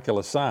require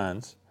miraculous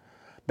signs.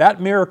 That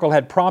miracle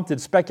had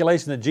prompted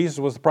speculation that Jesus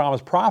was the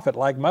promised prophet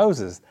like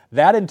Moses.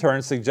 That in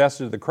turn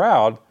suggested to the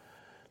crowd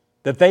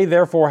that they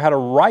therefore had a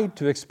right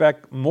to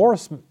expect more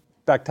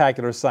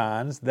spectacular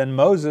signs than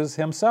Moses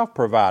himself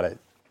provided.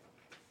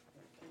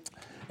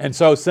 And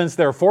so since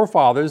their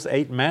forefathers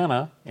ate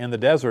manna in the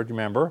desert,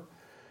 remember,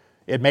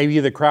 it may be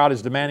the crowd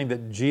is demanding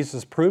that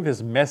Jesus prove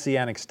his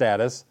messianic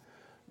status,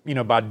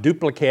 by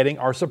duplicating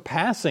or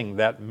surpassing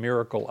that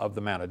miracle of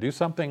the manna. Do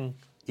something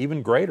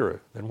even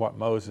greater than what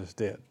Moses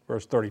did.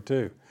 Verse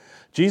 32.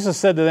 Jesus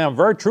said to them,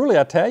 very truly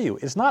I tell you,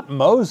 it's not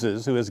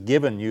Moses who has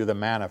given you the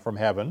manna from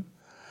heaven,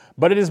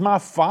 but it is my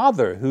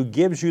Father who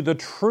gives you the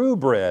true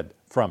bread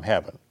from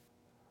heaven.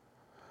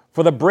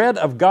 For the bread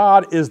of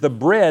God is the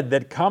bread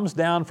that comes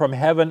down from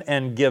heaven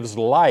and gives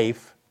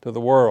life to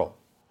the world.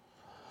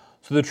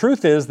 So the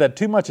truth is that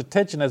too much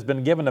attention has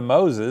been given to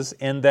Moses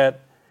in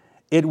that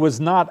it was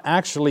not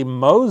actually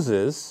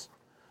Moses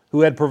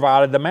who had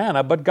provided the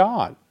manna, but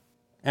God.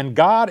 And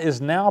God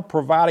is now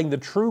providing the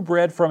true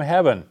bread from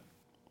heaven.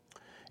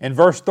 In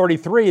verse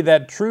 33,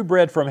 that true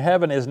bread from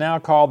heaven is now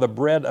called the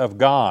bread of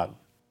God.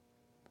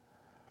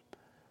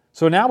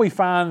 So now we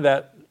find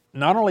that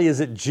not only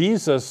is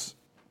Jesus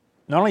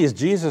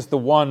the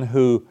one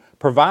who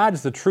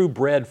provides the true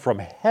bread from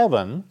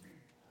heaven,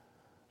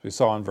 as we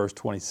saw in verse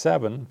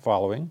 27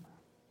 following,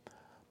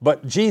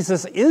 but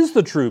Jesus is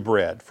the true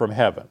bread from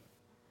heaven.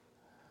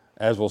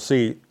 As we'll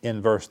see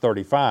in verse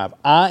 35,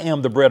 I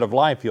am the bread of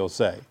life, he'll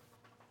say.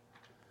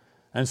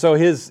 And so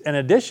in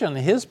addition,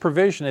 his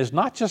provision is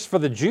not just for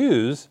the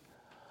Jews,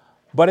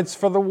 but it's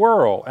for the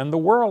world. And the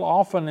world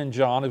often in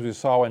John, as we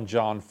saw in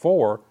John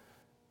 4,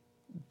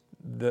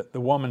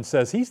 the woman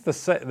says,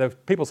 the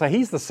people say,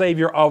 he's the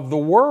Savior of the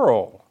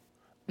world.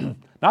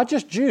 Not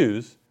just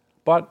Jews,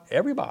 but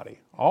everybody,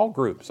 all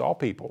groups, all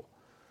people.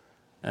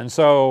 And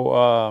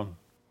so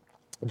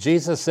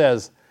Jesus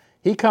says,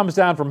 he comes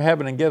down from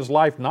heaven and gives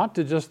life not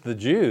to just the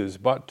Jews,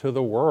 but to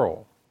the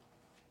world.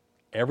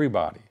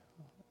 Everybody.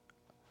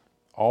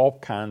 All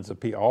kinds of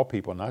people, all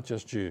people, not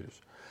just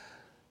Jews.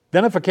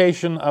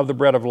 Identification of the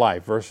bread of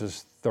life,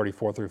 verses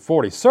 34 through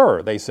 40.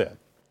 Sir, they said,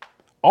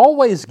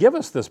 always give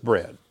us this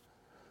bread.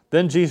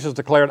 Then Jesus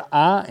declared,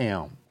 I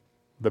am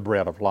the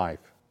bread of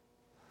life.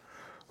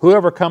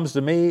 Whoever comes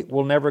to me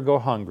will never go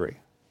hungry,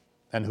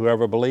 and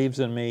whoever believes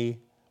in me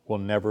will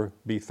never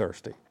be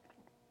thirsty.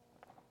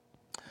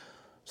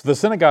 So the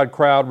synagogue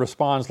crowd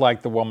responds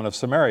like the woman of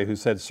Samaria who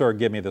said, Sir,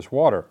 give me this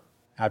water,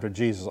 after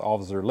Jesus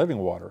offers her living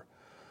water.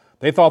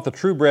 They thought the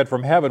true bread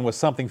from heaven was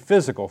something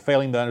physical,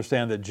 failing to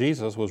understand that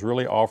Jesus was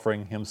really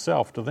offering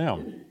himself to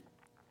them.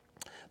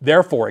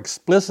 Therefore,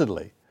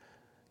 Jesus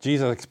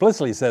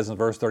explicitly says in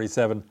verse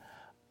 37,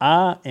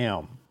 I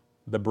am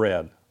the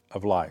bread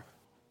of life.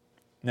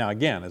 Now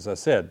again, as I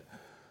said,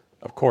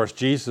 of course,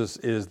 Jesus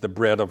is the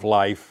bread of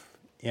life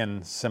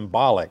in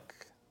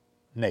symbolic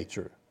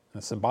nature, in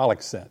a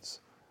symbolic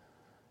sense.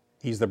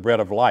 He's the bread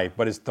of life,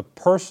 but it's the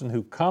person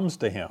who comes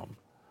to him,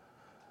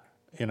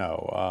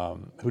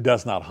 who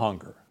does not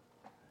hunger.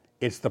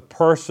 It's the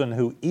person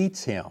who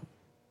eats him.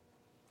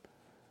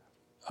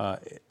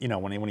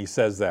 When he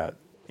says that,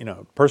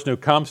 the person who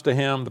comes to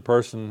him, the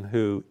person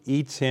who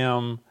eats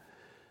him,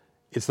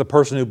 it's the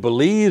person who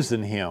believes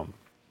in him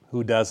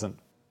who doesn't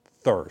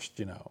thirst,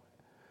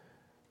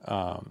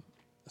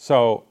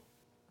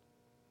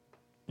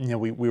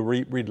 we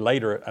read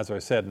later, as I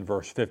said in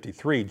verse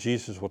 53,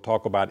 Jesus will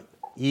talk about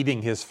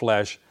eating his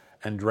flesh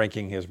and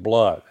drinking his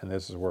blood. And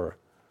this is where,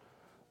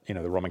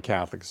 the Roman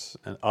Catholics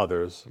and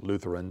others,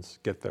 Lutherans,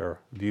 get their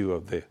view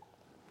of the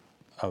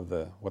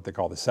what they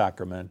call the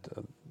sacrament,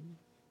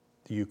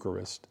 the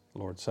Eucharist,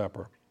 Lord's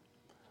Supper.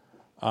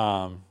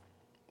 But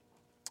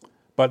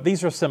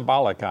these are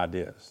symbolic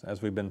ideas,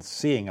 as we've been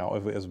seeing,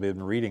 as we've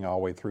been reading all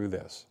the way through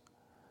this.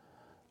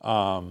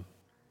 Note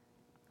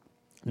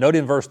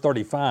in verse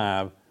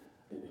 35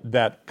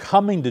 that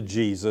coming to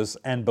Jesus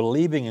and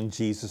believing in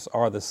Jesus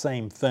are the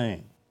same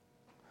thing.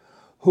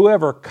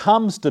 Whoever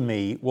comes to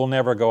me will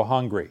never go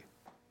hungry,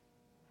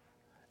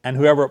 and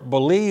whoever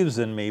believes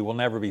in me will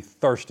never be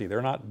thirsty.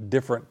 They're not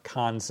different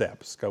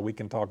concepts. We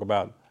can talk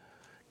about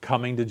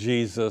coming to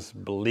Jesus,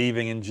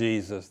 believing in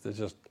Jesus. There's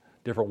just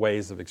different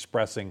ways of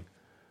expressing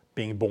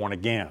being born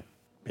again,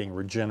 being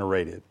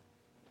regenerated.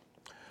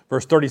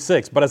 Verse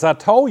 36, but as I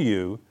told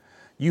you,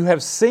 you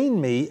have seen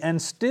me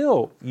and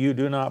still you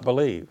do not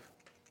believe.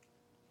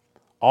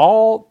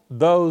 All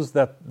those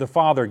that the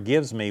Father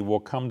gives me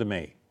will come to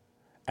me,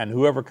 and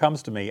whoever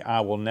comes to me I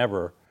will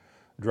never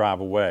drive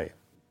away.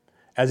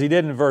 As he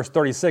did in verse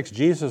 36,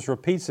 Jesus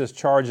repeats his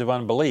charge of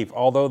unbelief.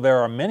 Although there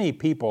are many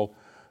people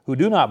who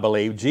do not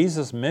believe,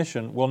 Jesus'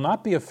 mission will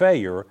not be a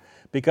failure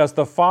because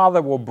the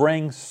Father will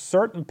bring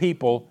certain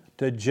people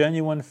to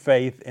genuine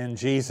faith in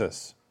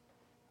Jesus.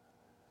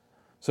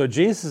 So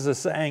Jesus is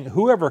saying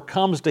whoever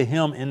comes to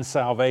him in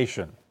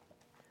salvation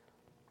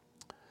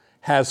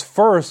has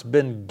first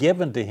been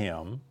given to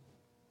him,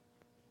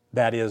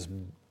 that is,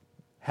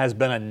 has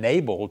been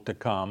enabled to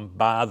come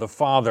by the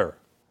Father.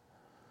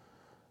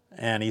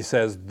 And he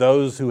says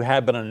those who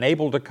have been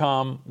enabled to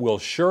come will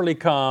surely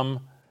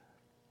come,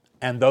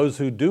 and those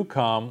who do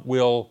come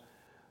will,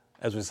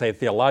 as we say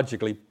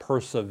theologically,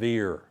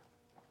 persevere.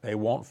 They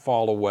won't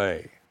fall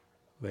away.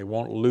 They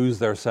won't lose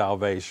their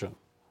salvation.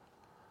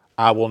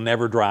 I will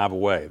never drive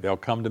away. They'll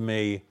come to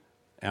me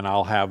and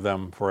I'll have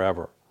them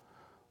forever.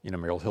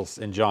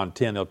 In John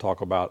 10, they'll talk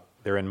about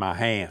they're in my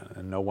hand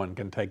and no one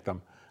can take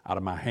them out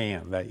of my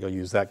hand. That you'll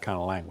use that kind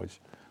of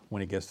language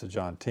when he gets to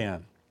John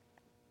 10.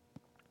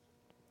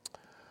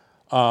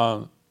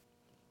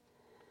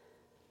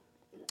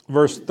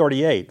 Verse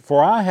 38,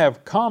 for I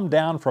have come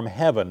down from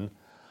heaven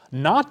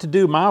not to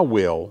do my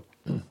will,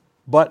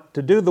 but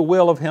to do the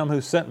will of him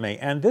who sent me.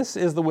 And this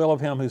is the will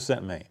of him who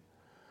sent me,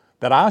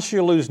 that I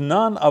shall lose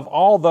none of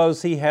all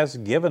those he has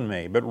given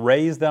me, but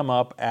raise them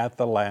up at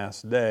the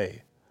last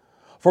day.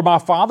 For my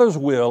Father's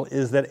will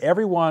is that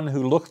everyone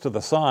who looks to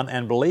the Son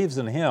and believes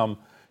in him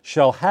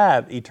shall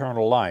have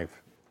eternal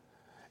life,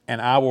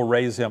 and I will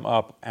raise him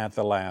up at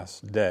the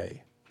last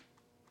day.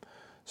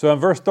 So in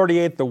verse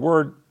 38, the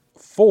word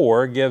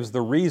for gives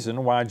the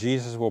reason why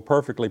Jesus will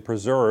perfectly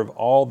preserve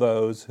all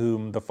those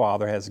whom the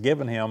Father has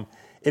given him.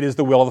 It is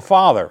the will of the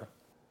Father.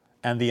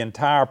 And the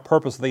entire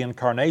purpose of the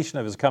incarnation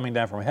of his coming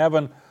down from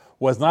heaven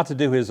was not to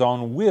do his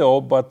own will,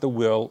 but the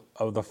will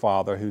of the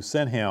Father who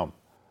sent him.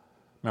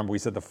 Remember, we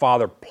said the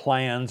Father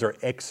plans or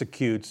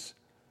executes,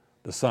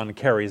 the Son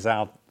carries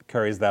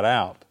that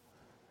out.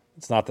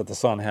 It's not that the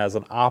Son has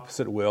an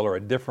opposite will or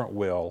a different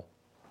will,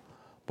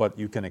 but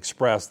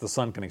the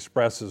Son can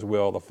express his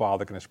will, the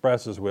Father can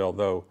express his will,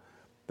 though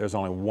there's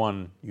only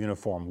one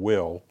uniform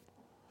will.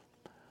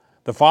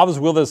 The Father's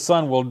will that the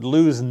Son will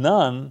lose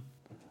none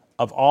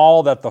of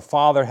all that the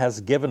Father has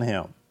given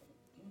him.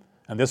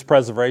 And this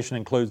preservation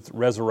includes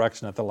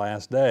resurrection at the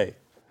last day.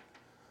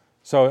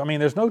 So,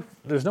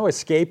 there's no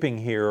escaping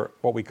here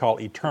what we call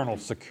eternal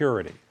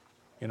security,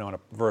 in a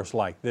verse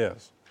like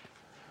this.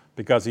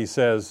 Because he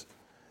says,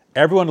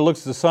 everyone who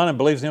looks at the Son and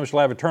believes in him shall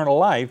have eternal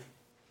life.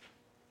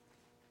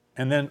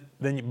 And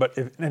but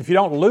if you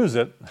don't lose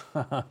it,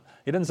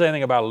 he didn't say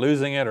anything about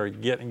losing it or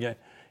getting it.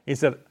 He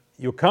said,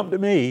 you'll come to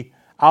me,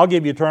 I'll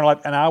give you eternal life,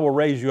 and I will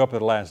raise you up at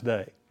the last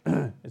day.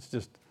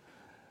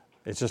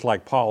 It's just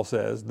like Paul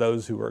says,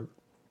 those who are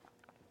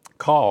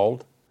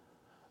called,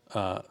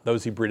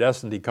 those he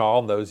predestined he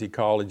called, those he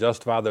called he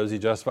justified, those he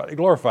justified he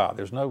glorified.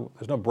 There's no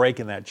break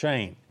in that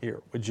chain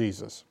here with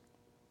Jesus.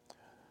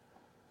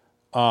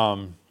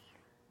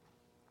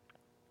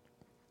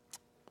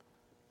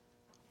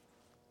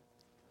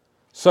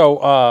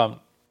 So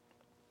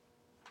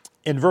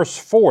In verse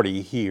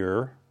 40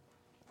 here,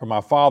 for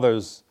my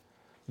Father's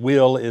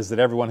will is that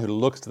everyone who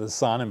looks to the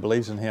Son and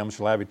believes in him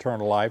shall have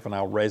eternal life, and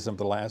I'll raise them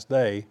to the last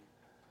day.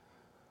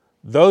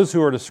 Those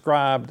who are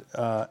described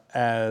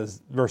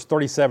as, verse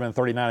 37 and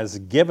 39, as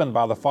given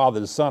by the Father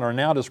to the Son are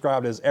now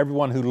described as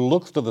everyone who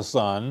looks to the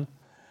Son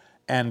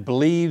and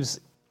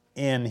believes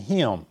in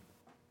him.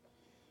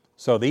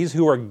 So these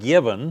who are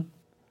given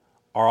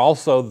are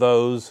also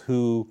those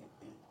who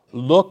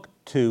look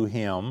to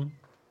him,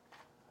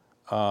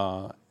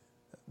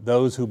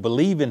 those who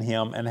believe in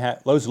him, and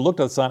those who look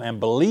to the Son and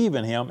believe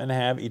in him and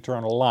have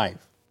eternal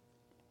life.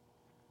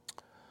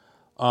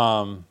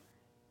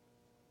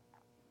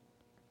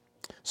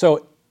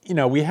 So,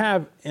 we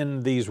have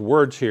in these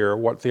words here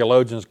what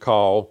theologians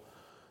call,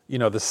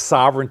 the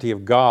sovereignty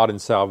of God in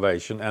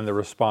salvation and the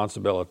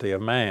responsibility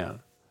of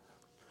man.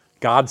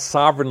 God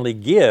sovereignly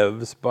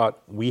gives,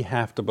 but we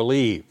have to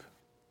believe.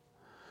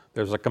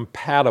 There's a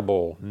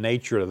compatible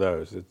nature to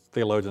those.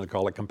 Theologians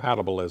call it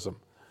compatibilism.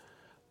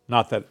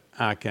 Not that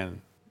I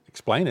can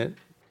explain it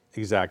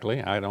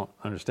exactly. I don't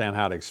understand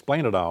how to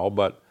explain it all,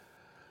 but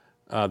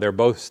they're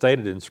both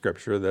stated in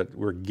Scripture that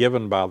we're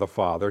given by the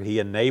Father. He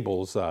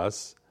enables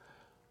us,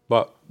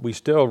 but we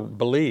still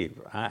believe.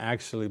 I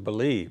actually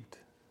believed,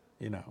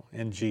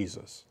 in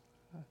Jesus.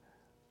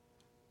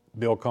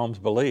 Bill Combs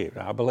believed.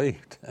 I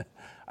believed.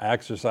 I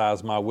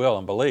exercised my will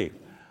and believed.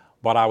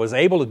 But I was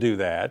able to do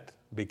that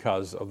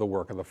because of the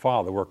work of the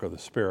Father, the work of the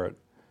Spirit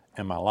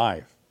in my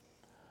life.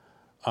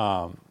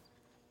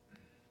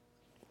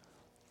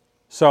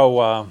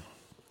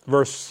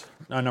 Verse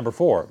number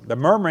 4, the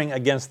murmuring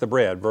against the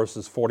bread,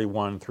 verses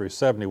 41 through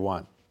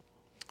 71.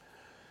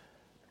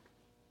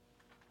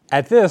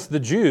 At this, the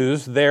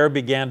Jews there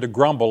began to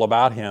grumble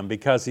about him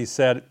because he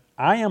said,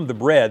 I am the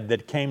bread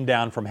that came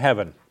down from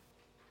heaven.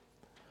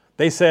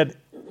 They said,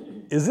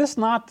 is this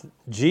not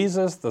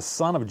Jesus, the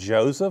son of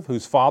Joseph,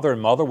 whose father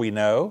and mother we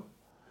know?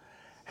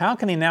 How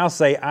can he now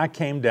say, I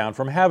came down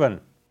from heaven?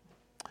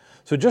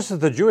 So just as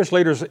the Jewish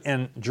leaders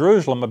in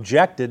Jerusalem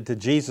objected to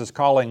Jesus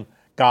calling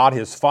God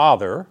his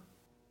Father,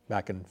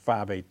 back in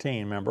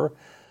 5:18, remember,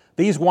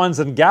 these ones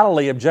in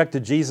Galilee object to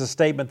Jesus'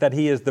 statement that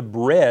he is the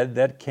bread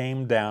that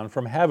came down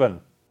from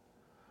heaven.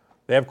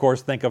 They, of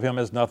course, think of him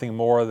as nothing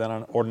more than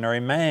an ordinary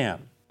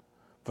man,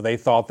 for they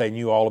thought they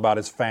knew all about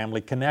his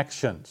family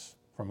connections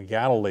from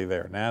Galilee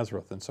there,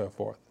 Nazareth, and so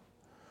forth.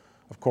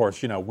 Of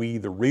course, we,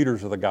 the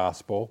readers of the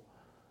gospel,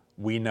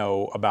 we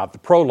know about the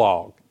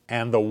prologue.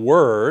 And the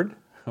Word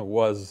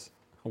was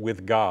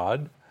with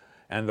God,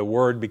 and the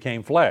Word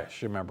became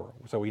flesh, remember.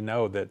 So we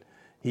know that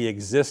he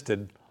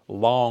existed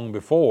long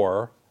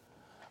before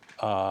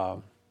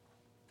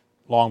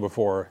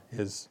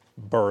his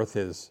birth,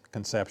 his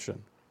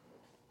conception.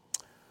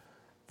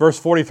 Verse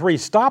 43,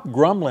 stop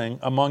grumbling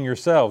among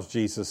yourselves,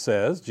 Jesus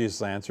says.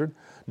 Jesus answered,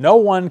 no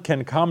one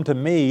can come to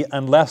me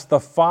unless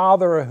the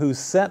Father who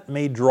sent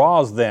me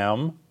draws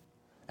them,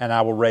 and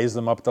I will raise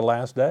them up at the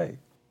last day.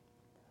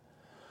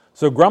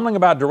 So grumbling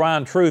about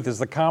divine truth is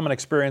the common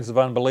experience of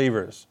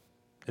unbelievers.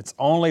 It's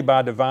only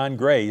by divine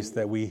grace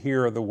that we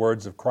hear the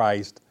words of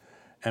Christ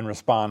and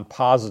respond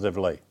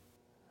positively.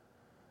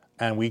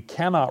 And we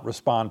cannot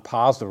respond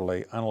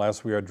positively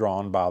unless we are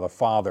drawn by the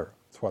Father.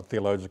 It's what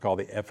theologians call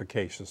the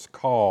efficacious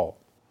call.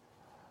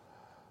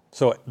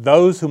 So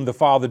those whom the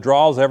Father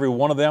draws, every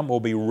one of them will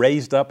be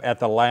raised up at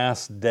the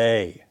last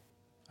day.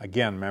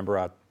 Again, remember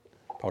I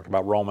talked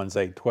about Romans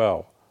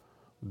 8:12.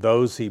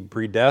 Those he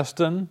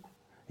predestined,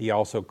 he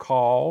also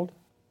called.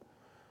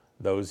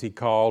 Those he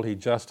called, he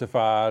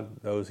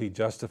justified. Those he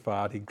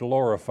justified, he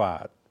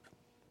glorified.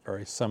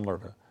 Very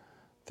similar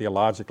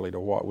theologically to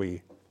what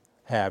we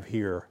have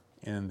here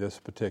in this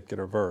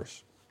particular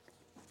verse.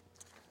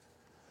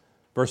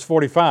 Verse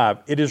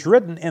 45, it is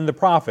written in the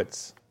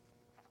prophets,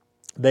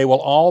 they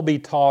will all be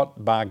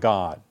taught by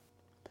God.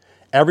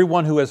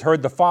 Everyone who has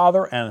heard the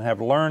Father and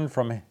have learned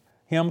from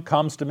him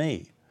comes to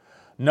me.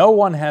 No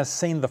one has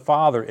seen the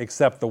Father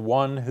except the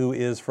one who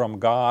is from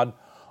God.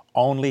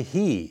 Only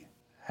he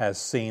has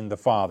seen the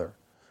Father.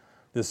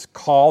 This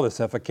call, this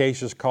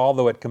efficacious call,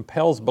 though it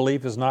compels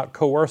belief, is not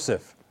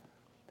coercive.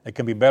 It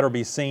can better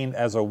be seen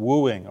as a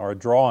wooing or a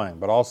drawing,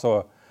 but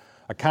also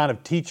a kind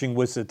of teaching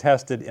which is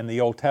attested in the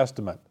Old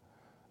Testament.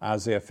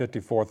 Isaiah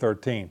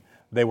 54:13.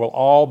 They will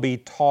all be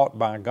taught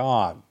by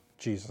God,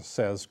 Jesus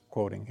says,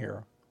 quoting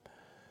here.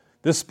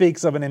 This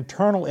speaks of an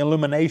internal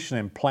illumination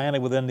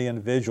implanted within the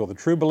individual. The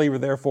true believer,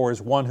 therefore,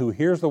 is one who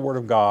hears the Word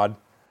of God,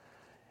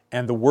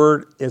 and the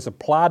Word is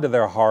applied to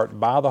their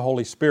heart by the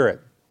Holy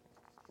Spirit.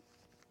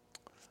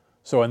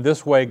 So in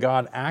this way,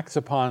 God acts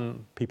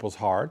upon people's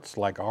hearts,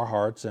 like our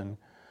hearts, and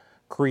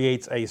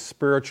creates a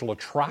spiritual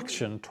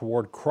attraction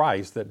toward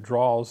Christ that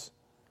draws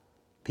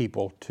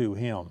people to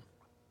Him.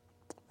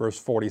 Verse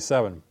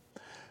 47,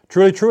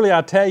 truly, truly,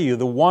 I tell you,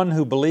 the one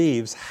who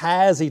believes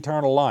has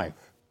eternal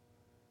life.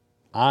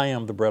 I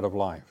am the bread of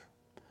life.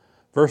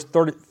 Verse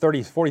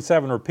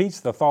 47 repeats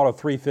the thought of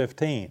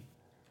 3:15.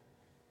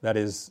 That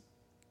is,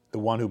 the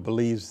one who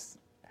believes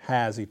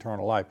has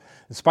eternal life.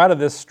 In spite of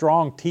this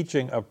strong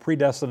teaching of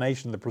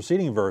predestination in the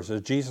preceding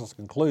verses, Jesus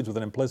concludes with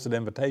an implicit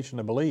invitation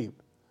to believe.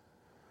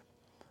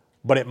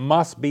 But it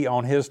must be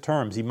on his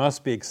terms. He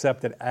must be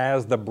accepted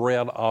as the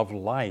bread of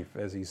life,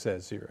 as he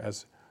says here,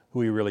 as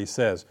who he really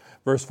says.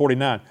 Verse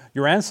 49,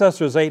 your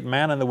ancestors ate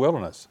manna in the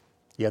wilderness,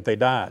 yet they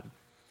died.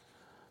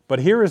 But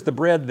here is the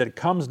bread that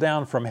comes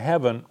down from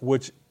heaven,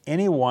 which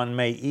anyone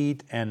may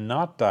eat and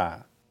not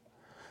die.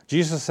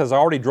 Jesus has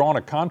already drawn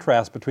a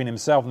contrast between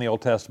himself and the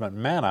Old Testament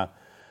manna.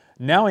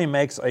 Now he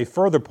makes a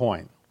further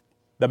point.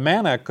 The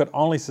manna could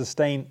only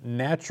sustain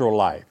natural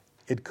life.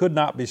 It could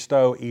not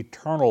bestow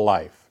eternal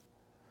life.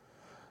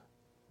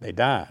 They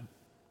died.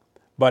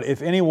 But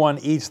if anyone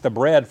eats the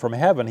bread from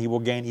heaven, he will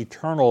gain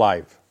eternal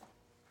life.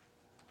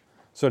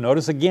 So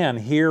notice again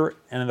here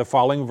and in the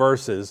following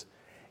verses,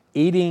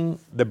 eating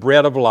the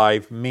bread of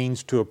life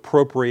means to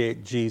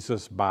appropriate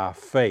Jesus by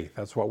faith.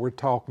 That's what we're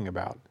talking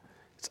about.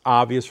 It's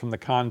obvious from the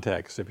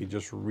context if you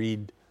just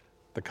read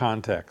the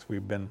context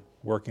we've been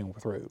working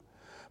through.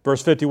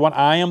 Verse 51,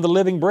 I am the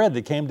living bread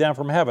that came down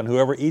from heaven.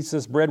 Whoever eats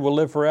this bread will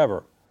live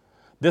forever.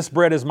 This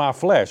bread is my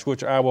flesh,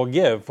 which I will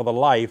give for the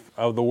life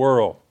of the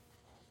world.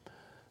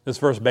 This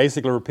verse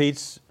basically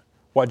repeats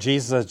what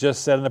Jesus has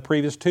just said in the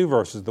previous two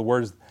verses. The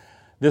words,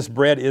 this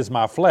bread is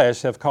my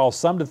flesh, have caused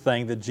some to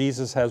think that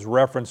Jesus has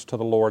reference to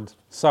the Lord's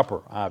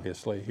Supper,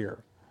 obviously,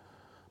 here.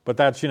 But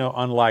that's,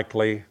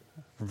 unlikely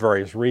for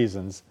various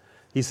reasons.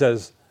 He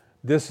says,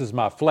 this is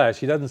my flesh.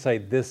 He doesn't say,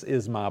 this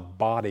is my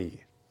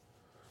body.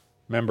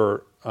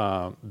 Remember,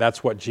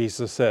 that's what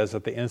Jesus says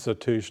at the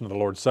institution of the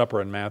Lord's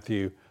Supper in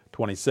Matthew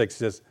 26. He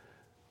says,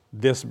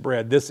 this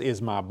bread, this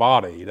is my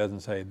body. He doesn't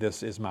say,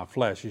 this is my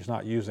flesh. He's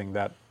not using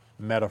that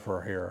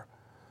metaphor here.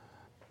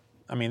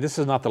 I mean, this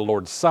is not the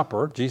Lord's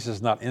Supper. Jesus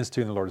is not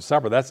instituting the Lord's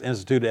Supper. That's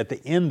instituted at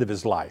the end of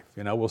his life.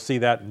 We'll see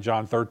that in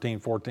John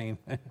 13:14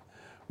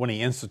 when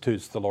he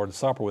institutes the Lord's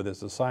Supper with his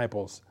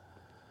disciples.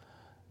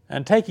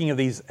 And taking of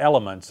these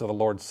elements of the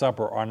Lord's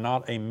Supper are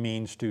not a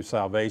means to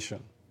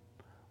salvation.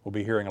 We'll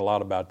be hearing a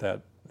lot about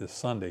that this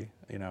Sunday,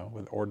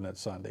 with Ordinance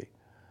Sunday.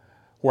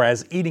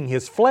 Whereas eating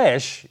his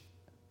flesh,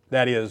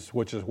 that is,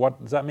 which is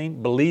what does that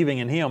mean? Believing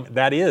in him,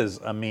 that is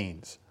a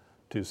means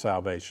to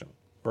salvation.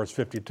 Verse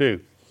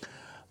 52.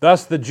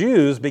 Thus the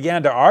Jews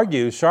began to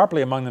argue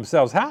sharply among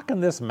themselves, how can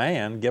this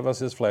man give us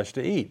his flesh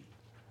to eat?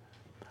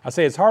 I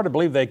say it's hard to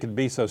believe they could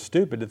be so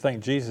stupid to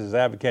think Jesus is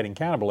advocating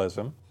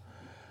cannibalism.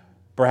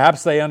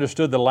 Perhaps they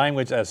understood the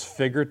language as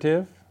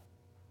figurative,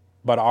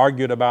 but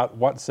argued about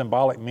what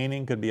symbolic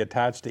meaning could be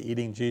attached to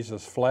eating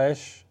Jesus'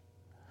 flesh.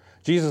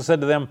 Jesus said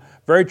to them,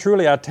 very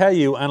truly I tell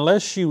you,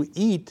 unless you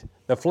eat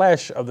the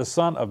flesh of the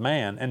Son of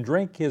Man and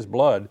drink his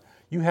blood,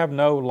 you have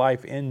no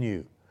life in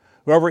you.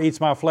 Whoever eats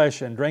my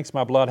flesh and drinks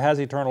my blood has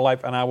eternal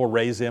life, and I will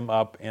raise him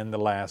up in the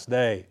last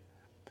day.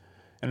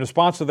 In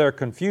response to their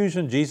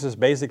confusion, Jesus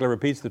basically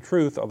repeats the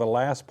truth of the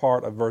last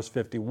part of verse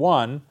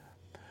 51,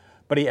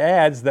 but he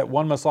adds that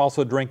one must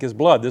also drink his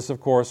blood. This,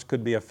 of course,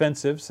 could be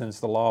offensive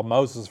since the law of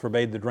Moses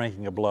forbade the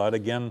drinking of blood.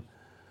 Again,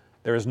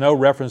 there is no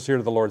reference here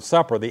to the Lord's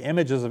Supper. The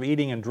images of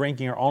eating and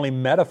drinking are only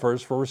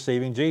metaphors for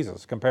receiving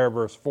Jesus. Compare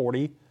verse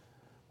 40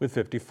 with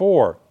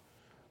 54.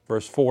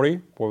 Verse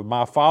 40, for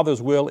my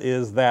Father's will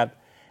is that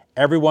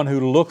everyone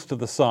who looks to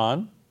the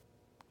Son,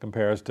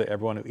 compares to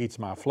everyone who eats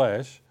my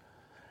flesh,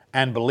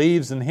 and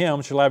believes in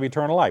him shall have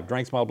eternal life.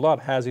 Drinks my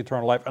blood, has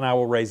eternal life, and I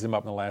will raise him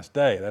up in the last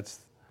day. That's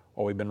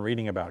what we've been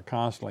reading about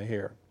constantly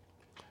here.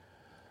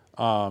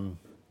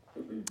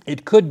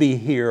 It could be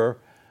here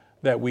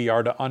that we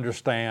are to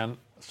understand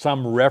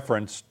some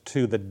reference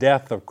to the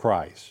death of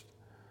Christ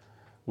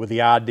with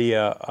the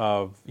idea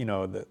of,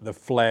 the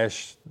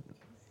flesh,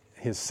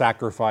 his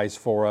sacrifice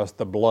for us,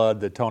 the blood,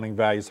 the atoning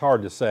value. It's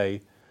hard to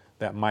say.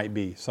 That might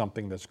be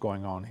something that's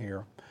going on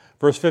here.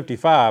 Verse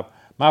 55,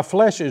 my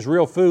flesh is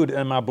real food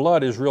and my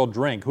blood is real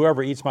drink.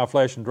 Whoever eats my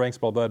flesh and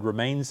drinks my blood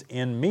remains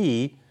in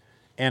me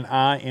and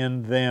I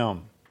in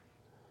them.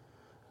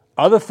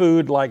 Other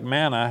food like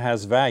manna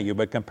has value,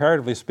 but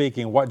comparatively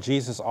speaking, what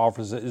Jesus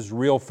offers is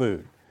real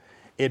food.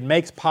 It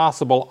makes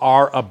possible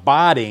our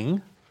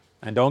abiding,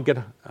 and we've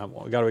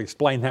got to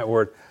explain that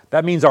word.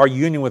 That means our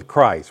union with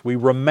Christ. We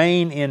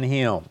remain in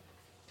him.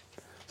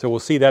 So we'll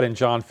see that in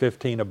John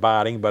 15,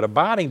 abiding. But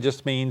abiding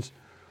just means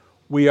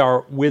we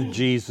are with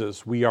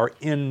Jesus. We are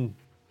in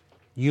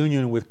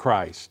union with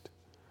Christ.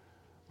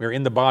 We are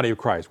in the body of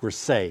Christ. We're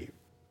saved.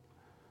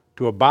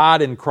 To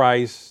abide in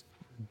Christ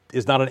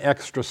is not an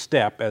extra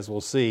step, as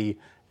we'll see,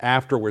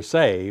 after we're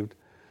saved.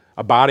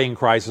 Abiding in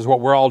Christ is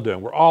what we're all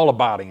doing. We're all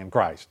abiding in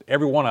Christ.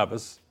 Every one of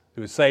us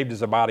who is saved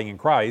is abiding in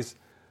Christ.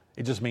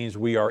 It just means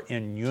we are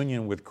in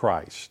union with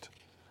Christ.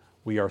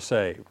 We are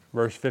saved.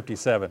 Verse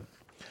 57.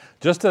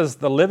 Just as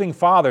the living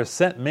Father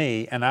sent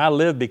me, and I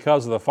live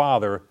because of the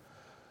Father,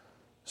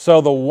 so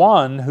the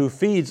one who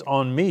feeds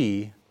on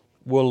me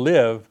will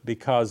live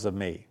because of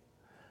me.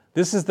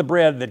 This is the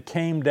bread that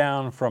came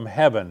down from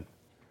heaven.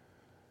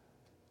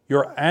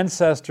 Your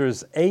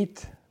ancestors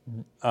ate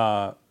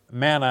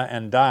manna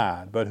and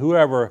died, but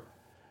whoever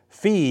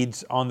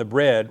feeds on the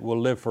bread will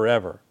live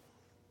forever.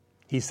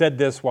 He said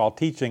this while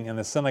teaching in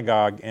the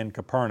synagogue in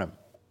Capernaum.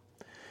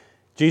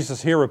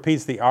 Jesus here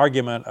repeats the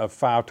argument of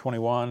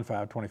 5:21,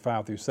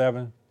 5:25 through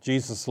 7.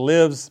 Jesus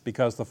lives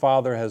because the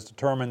Father has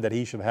determined that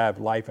he should have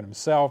life in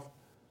himself.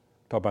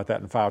 Talk about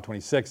that in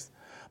 5:26.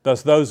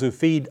 Thus, those who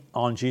feed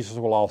on Jesus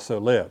will also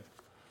live.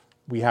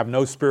 We have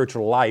no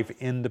spiritual life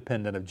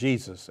independent of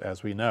Jesus,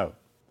 as we know.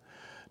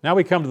 Now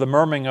we come to the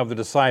murmuring of the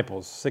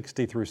disciples,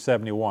 60 through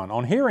 71.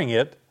 On hearing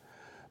it,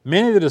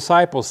 many of the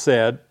disciples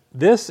said,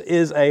 "This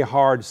is a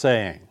hard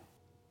saying.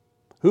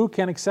 Who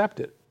can accept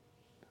it?"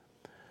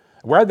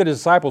 Where the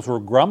disciples were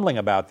grumbling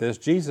about this,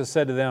 Jesus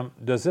said to them,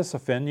 "Does this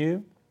offend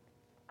you?"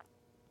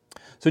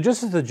 So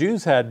just as the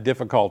Jews had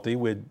difficulty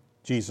with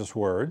Jesus'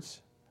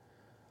 words,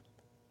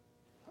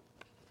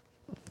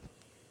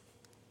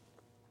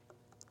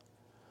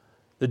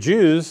 the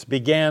Jews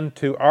began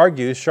to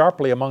argue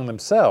sharply among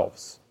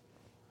themselves.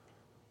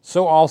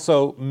 So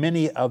also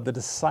many of the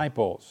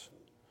disciples.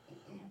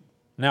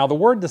 Now, the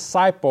word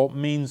disciple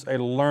means a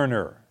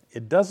learner.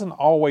 It doesn't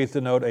always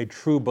denote a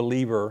true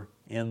believer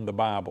in the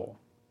Bible.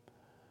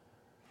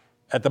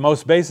 At the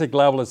most basic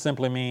level, it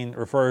simply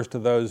refers to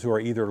those who are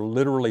either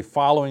literally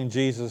following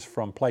Jesus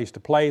from place to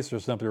place or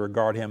simply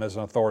regard him as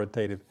an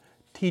authoritative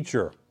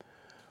teacher.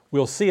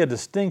 We'll see a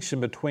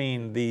distinction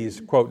between these,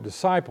 quote,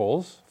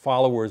 disciples,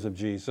 followers of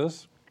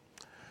Jesus,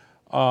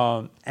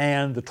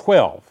 and the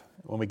 12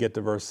 when we get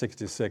to verse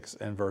 66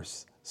 and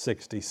verse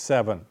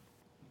 67.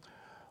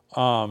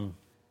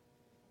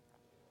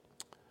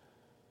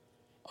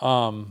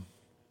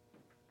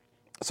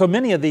 So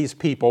many of these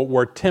people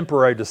were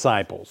temporary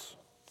disciples.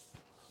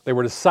 They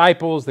were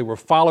disciples, they were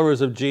followers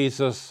of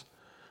Jesus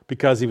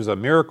because he was a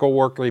miracle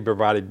worker, he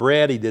provided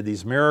bread, he did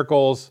these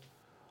miracles.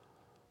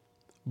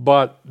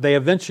 But they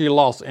eventually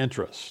lost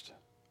interest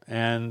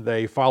and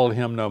they followed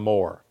him no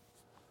more.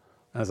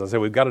 As I said,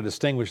 we've got to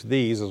distinguish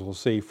these, as we'll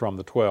see, from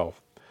the 12.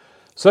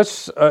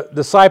 Such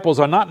disciples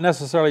are not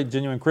necessarily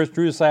genuine Christians.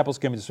 True disciples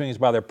can be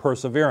distinguished by their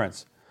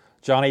perseverance.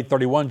 John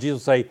 8:31, Jesus will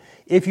say,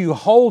 "If you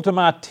hold to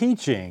my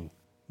teaching,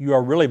 you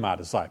are really my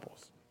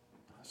disciples."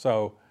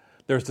 So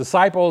there's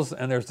disciples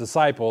and there's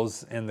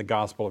disciples in the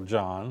Gospel of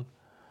John.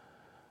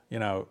 You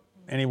know,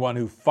 anyone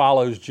who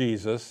follows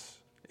Jesus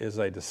is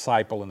a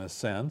disciple in a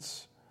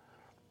sense.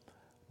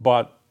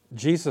 But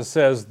Jesus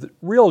says the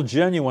real,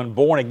 genuine,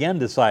 born-again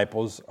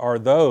disciples are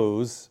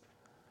those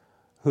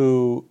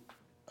who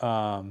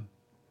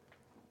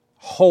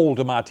hold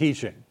to my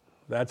teaching.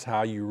 That's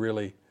how you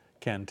really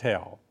can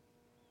tell.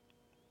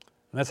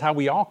 And that's how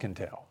we all can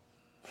tell.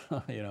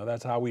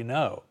 That's how we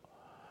know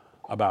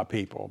about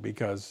people,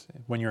 because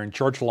when you're in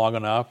church long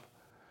enough,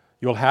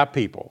 you'll have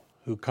people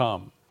who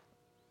come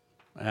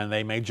and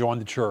they may join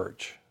the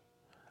church.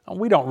 And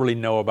we don't really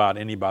know about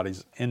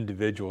anybody's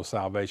individual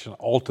salvation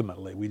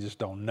ultimately. We just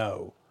don't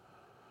know.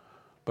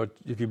 But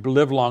if you've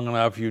lived long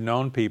enough, you've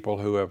known people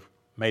who have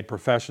made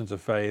professions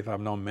of faith.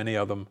 I've known many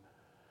of them,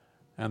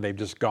 and they've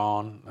just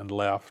gone and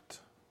left,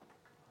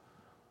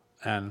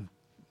 and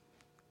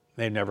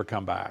they've never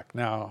come back.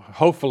 Now,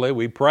 hopefully,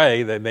 we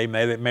pray that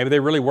maybe they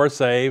really were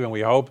saved, and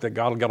we hope that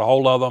God will get a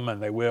hold of them,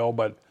 and they will,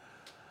 but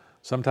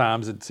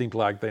sometimes it seems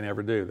like they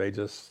never do. They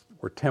just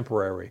were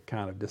temporary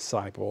kind of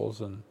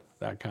disciples and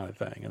that kind of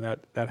thing, and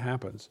that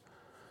happens.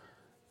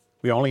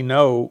 We can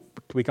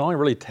only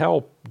really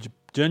tell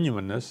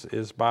genuineness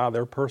is by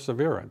their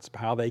perseverance,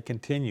 how they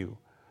continue,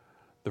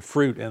 the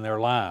fruit in their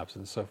lives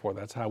and so forth.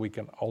 That's how we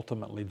can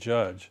ultimately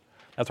judge.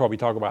 That's why we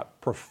talk about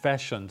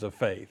professions of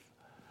faith.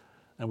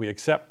 And we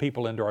accept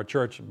people into our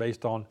church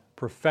based on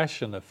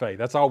profession of faith.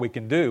 That's all we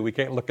can do. We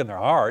can't look in their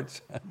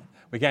hearts.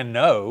 We can't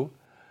know.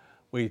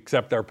 We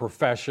accept their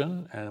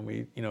profession, and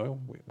we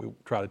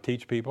try to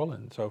teach people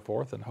and so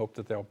forth and hope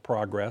that they'll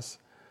progress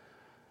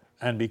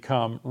and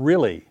become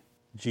really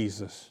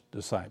Jesus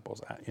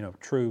disciples,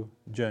 true,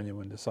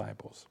 genuine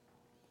disciples.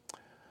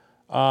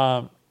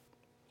 So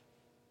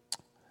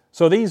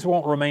these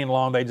won't remain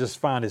long. They just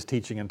find his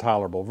teaching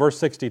intolerable. Verse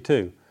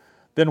 62,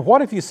 "Then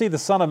what if you see the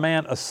Son of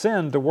Man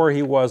ascend to where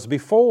he was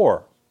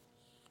before?"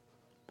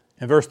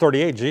 In verse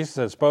 38, Jesus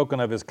had spoken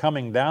of his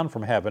coming down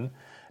from heaven.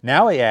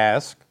 Now he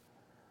asks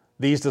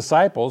these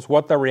disciples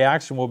what their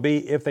reaction will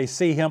be if they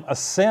see him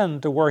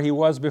ascend to where he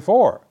was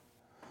before.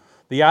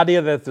 The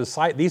idea that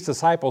these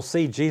disciples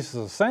see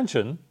Jesus'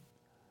 ascension,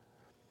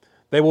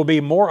 they will be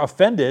more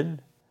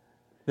offended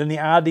than the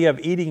idea of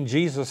eating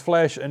Jesus'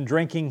 flesh and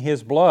drinking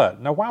his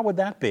blood. Now, why would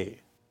that be?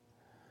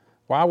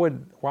 Why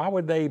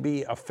would they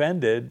be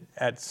offended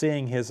at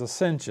seeing his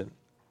ascension?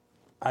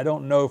 I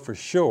don't know for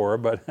sure,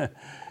 but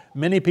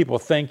many people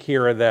think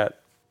here that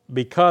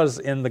because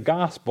in the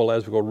gospel,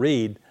 as we'll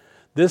read,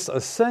 this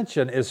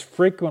ascension is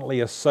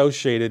frequently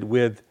associated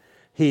with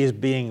his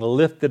being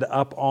lifted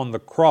up on the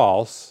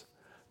cross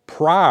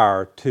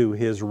prior to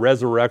his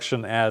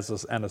resurrection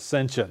as an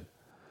ascension.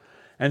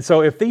 And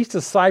so if these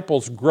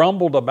disciples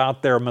grumbled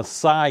about their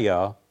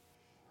Messiah,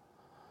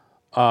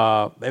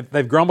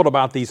 they've grumbled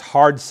about these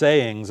hard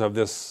sayings of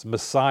this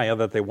Messiah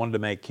that they wanted to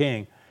make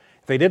king,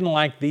 if they didn't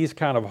like these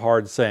kind of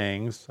hard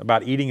sayings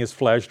about eating his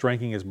flesh,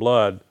 drinking his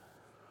blood,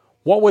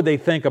 what would they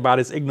think about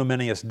his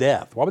ignominious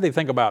death? What would they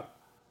think about,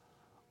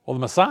 well, the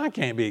Messiah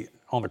can't be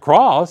on the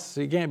cross.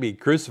 He can't be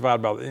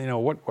crucified by,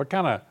 what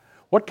kind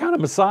of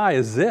Messiah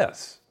is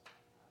this?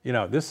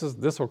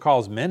 This will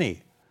cause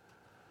many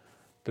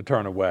to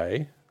turn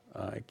away.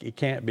 He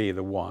can't be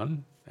the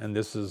one. And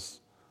this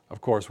is,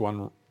 of course,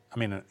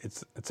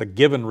 it's a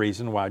given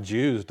reason why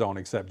Jews don't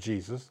accept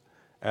Jesus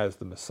as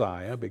the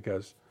Messiah,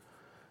 because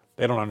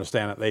they don't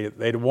understand it.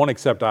 They won't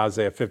accept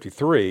Isaiah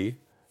 53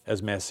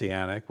 as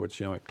messianic,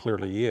 which it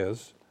clearly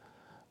is.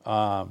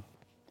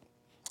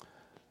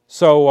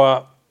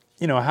 So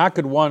how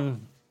could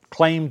one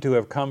claim to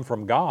have come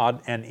from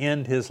God and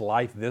end his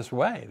life this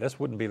way? This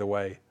wouldn't be the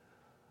way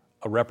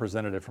a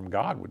representative from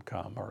God would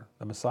come, or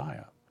the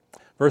Messiah.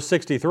 Verse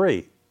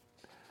 63,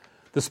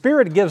 the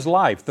Spirit gives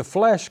life, the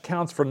flesh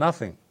counts for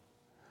nothing.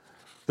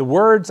 The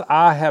words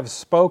I have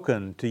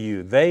spoken to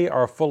you, they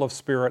are full of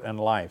spirit and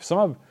life. Some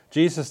of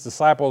Jesus'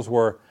 disciples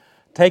were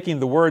taking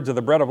the words of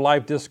the Bread of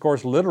Life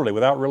discourse literally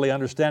without really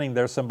understanding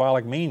their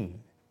symbolic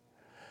meaning.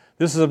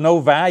 This is of no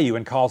value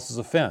and causes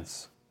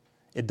offense.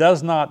 It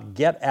does not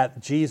get at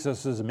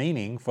Jesus'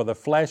 meaning, for the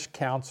flesh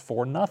counts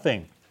for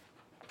nothing.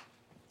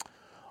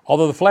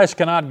 Although the flesh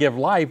cannot give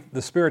life,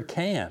 the Spirit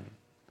can,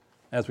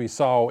 as we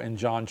saw in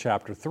John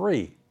chapter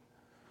 3.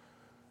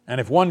 And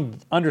if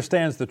one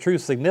understands the true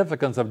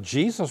significance of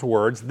Jesus'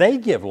 words, they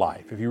give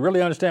life. If you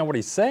really understand what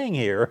he's saying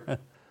here,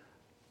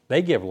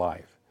 they give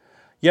life.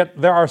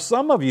 Yet there are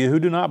some of you who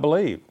do not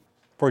believe.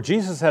 For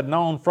Jesus had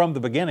known from the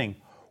beginning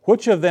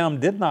which of them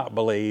did not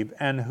believe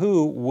and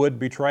who would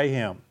betray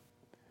him.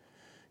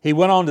 He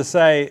went on to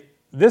say,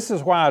 this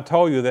is why I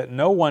told you that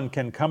no one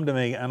can come to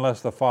me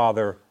unless the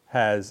Father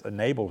has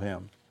enabled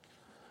him.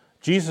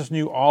 Jesus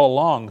knew all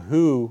along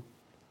who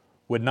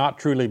would not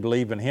truly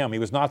believe in him. He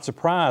was not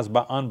surprised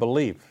by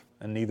unbelief,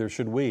 and neither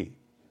should we.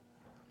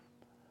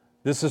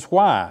 This is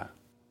why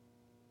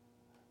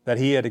that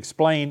he had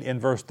explained in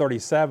verse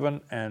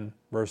 37 and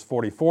verse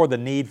 44 the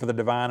need for the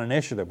divine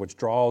initiative, which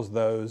draws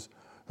those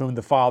whom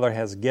the Father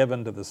has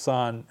given to the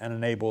Son and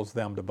enables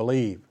them to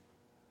believe.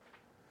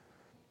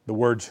 The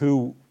words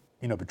who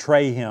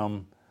betray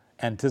him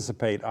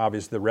anticipate,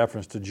 obviously, the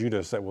reference to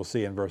Judas that we'll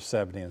see in verse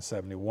 70 and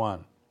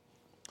 71.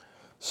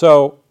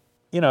 So,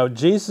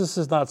 Jesus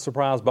is not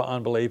surprised by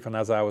unbelief, and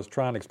as I was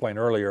trying to explain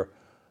earlier,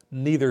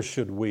 neither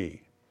should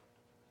we.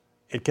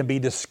 It can be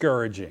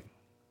discouraging,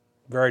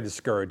 very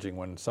discouraging,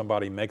 when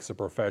somebody makes a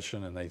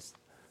profession and they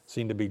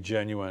seem to be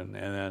genuine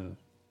and then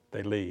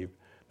they leave.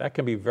 That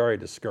can be very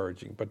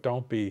discouraging, but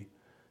don't be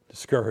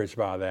discouraged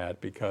by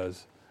that,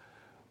 because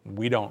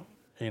we don't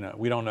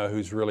know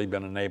who's really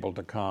been enabled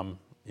to come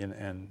in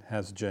and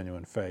has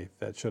genuine faith.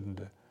 That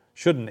shouldn't.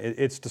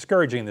 It's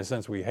discouraging in the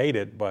sense we hate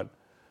it, but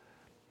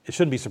it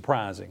shouldn't be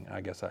surprising,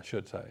 I guess I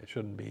should say. It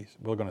shouldn't be.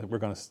 We're going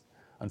to,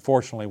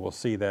 unfortunately, we'll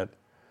see that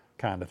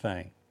kind of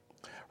thing.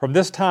 From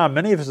this time,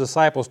 many of his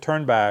disciples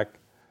turned back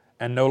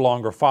and no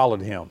longer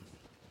followed him.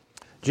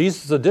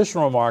 Jesus'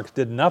 additional remarks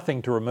did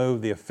nothing to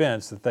remove the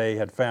offense that they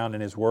had found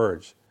in his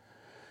words.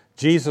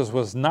 Jesus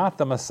was not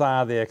the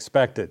Messiah they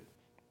expected.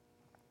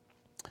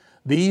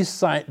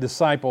 These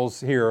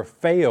disciples here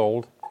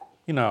failed,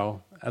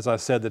 as I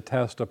said, the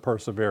test of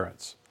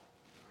perseverance.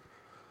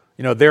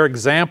 They're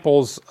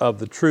examples of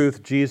the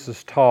truth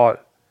Jesus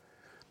taught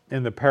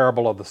in the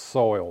parable of the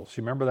soils.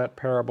 You remember that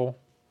parable?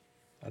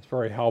 That's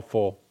very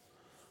helpful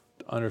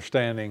to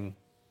understanding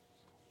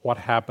what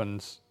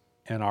happens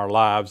in our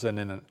lives and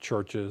in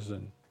churches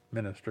and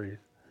ministries.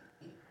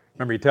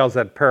 Remember, he tells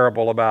that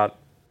parable about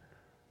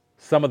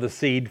some of the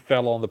seed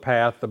fell on the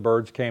path, the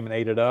birds came and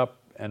ate it up,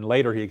 and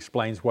later he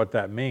explains what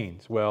that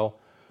means. Well,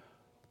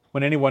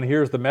 when anyone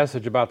hears the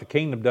message about the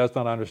kingdom, does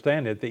not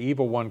understand it, the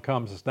evil one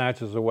comes and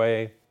snatches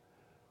away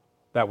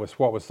that was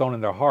what was sown in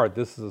their heart.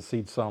 This is a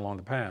seed sown along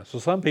the path. So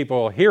some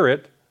people hear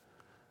it,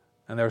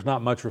 and there's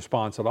not much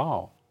response at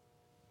all.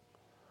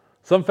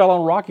 Some fell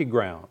on rocky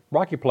ground,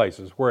 rocky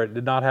places where it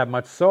did not have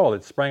much soil.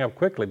 It sprang up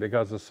quickly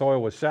because the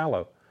soil was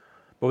shallow.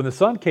 But when the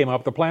sun came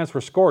up, the plants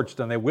were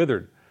scorched and they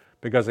withered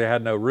because they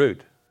had no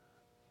root.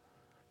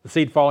 The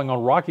seed falling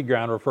on rocky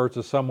ground refers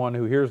to someone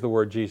who hears the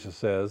word, Jesus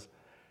says,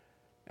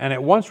 and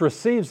at once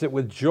receives it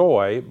with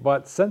joy,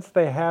 but since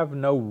they have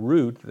no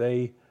root,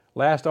 they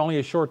last only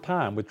a short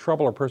time. With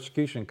trouble or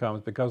persecution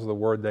comes because of the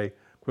word, they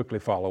quickly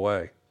fall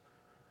away.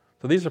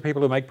 So these are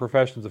people who make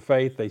professions of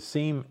faith. They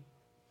seem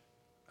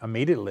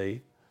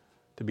immediately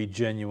to be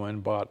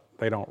genuine, but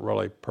they don't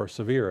really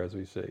persevere, as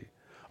we see.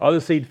 Other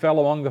seed fell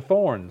among the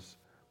thorns,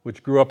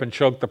 which grew up and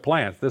choked the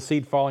plants. This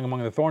seed falling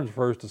among the thorns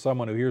refers to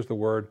someone who hears the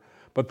word,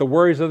 but the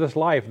worries of this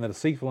life and the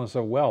deceitfulness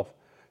of wealth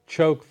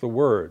choke the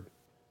word,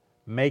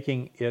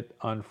 making it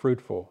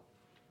unfruitful.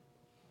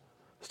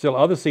 Still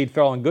other seed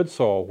fell in good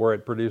soil, where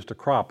it produced a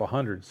crop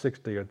 100,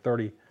 60, or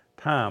 30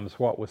 times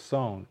what was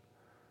sown.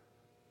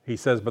 He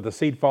says, but the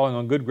seed falling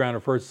on good ground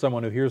refers to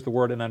someone who hears the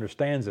word and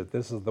understands it.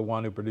 This is the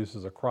one who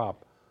produces a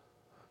crop.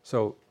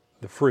 So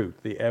the fruit,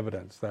 the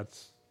evidence,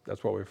 that's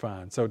what we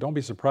find. So don't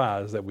be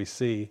surprised that we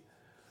see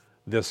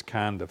this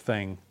kind of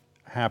thing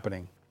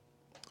happening.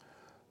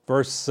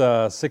 Verse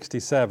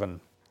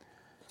 67.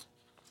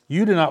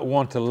 You do not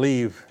want to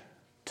leave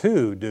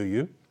too, do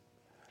you?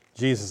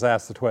 Jesus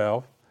asked the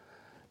 12.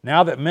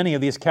 Now that many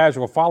of these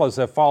casual followers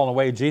have fallen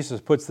away,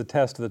 Jesus puts the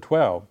test to the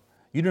 12.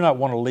 You do not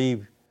want to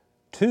leave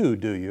too,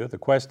 do you? The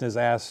question is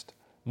asked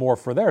more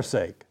for their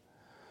sake.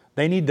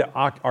 They need to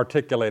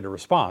articulate a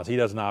response. He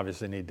doesn't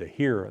obviously need to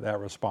hear that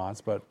response,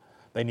 but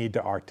they need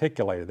to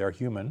articulate it. They're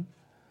human.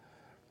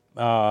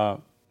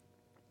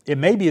 It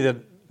may be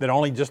that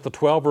only just the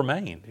 12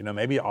 remained.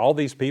 Maybe all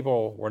these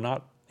people were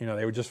not,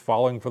 they were just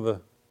following for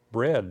the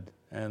bread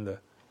and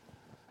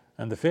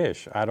the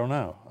fish. I don't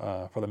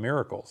know, for the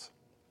miracles.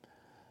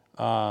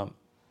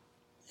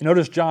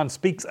 Notice John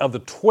speaks of the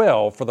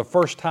 12 for the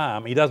first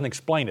time. He doesn't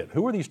explain it.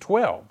 Who are these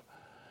 12?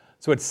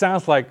 So it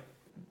sounds like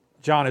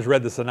John has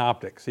read the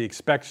Synoptics. He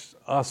expects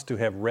us to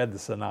have read the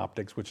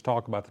Synoptics, which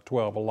talk about the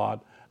 12 a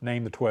lot,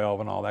 name the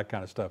 12 and all that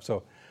kind of stuff.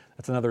 So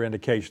that's another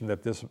indication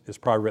that this is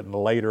probably written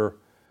later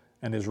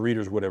and his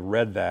readers would have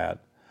read that.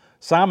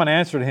 Simon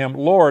answered him,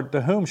 Lord,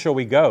 to whom shall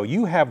we go?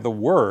 You have the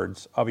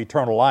words of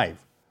eternal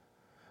life.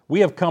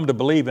 We have come to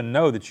believe and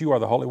know that you are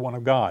the Holy One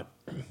of God.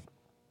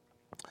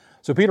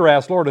 So Peter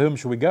asked, Lord, to whom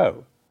shall we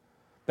go?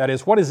 That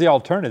is, what is the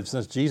alternative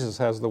since Jesus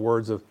has the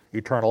words of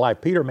eternal life?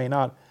 Peter may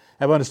not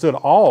have understood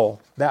all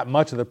that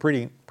much of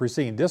the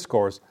preceding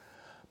discourse,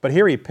 but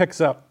here he picks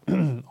up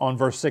on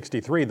verse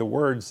 63, the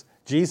words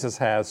Jesus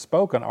has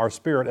spoken are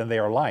spirit and they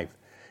are life.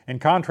 In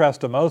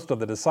contrast to most of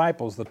the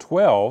disciples, the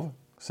 12,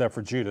 except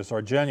for Judas,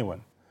 are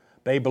genuine.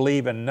 They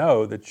believe and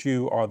know that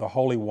you are the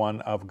Holy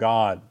One of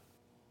God.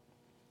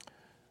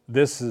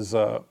 This is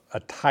a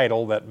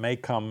title that may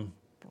come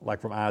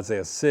like from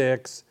Isaiah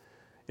 6.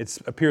 It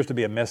appears to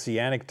be a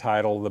messianic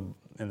title.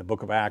 In the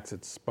book of Acts,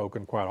 it's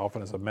spoken quite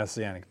often as a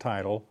messianic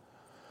title.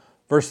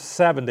 Verse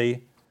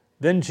 70,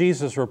 then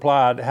Jesus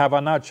replied, have I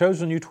not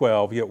chosen you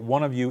 12, yet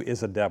one of you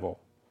is a devil.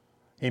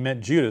 He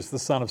meant Judas, the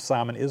son of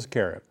Simon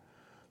Iscariot,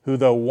 who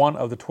though one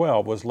of the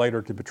 12 was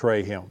later to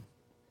betray him.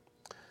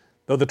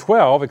 Though the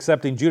 12,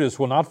 excepting Judas,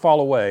 will not fall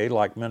away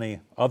like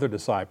many other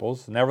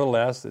disciples,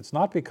 nevertheless, it's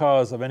not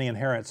because of any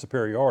inherent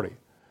superiority,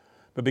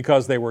 but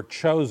because they were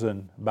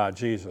chosen by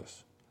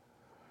Jesus.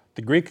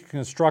 The Greek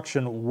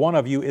construction, one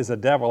of you is a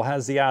devil,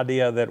 has the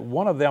idea that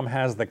one of them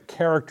has the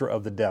character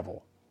of the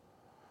devil.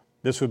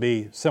 This would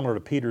be similar to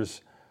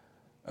Peter's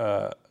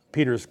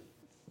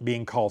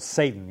being called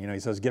Satan. He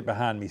says, get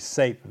behind me,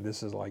 Satan.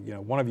 This is like,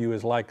 one of you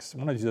is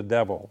the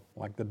devil,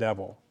 like the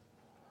devil.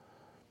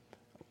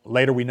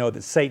 Later we know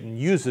that Satan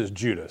uses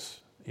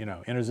Judas,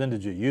 enters into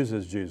Judas,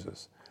 uses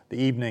Jesus. The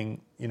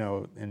evening,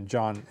 in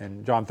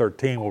John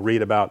 13, we'll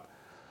read about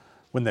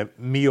when the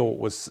meal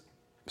was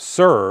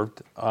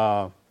served,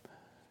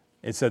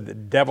 it said the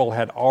devil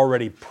had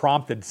already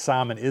prompted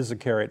Simon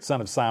Iscariot,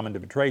 son of Simon, to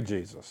betray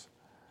Jesus.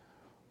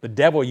 The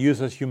devil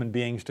uses human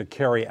beings to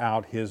carry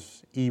out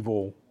his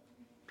evil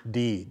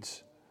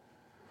deeds.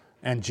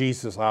 And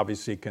Jesus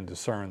obviously can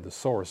discern the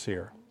source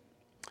here.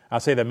 I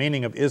say the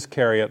meaning of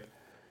Iscariot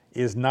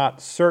is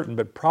not certain,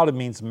 but probably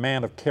means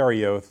man of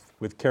Kerioth,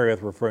 with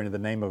Kerioth referring to the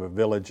name of a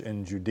village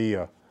in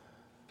Judea.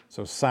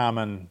 So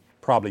Simon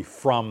probably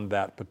from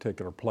that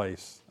particular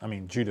place.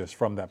 Judas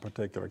from that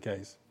particular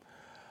case.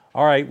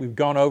 All right, we've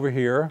gone over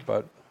here,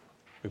 but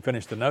we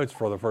finished the notes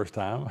for the first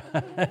time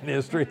in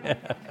history.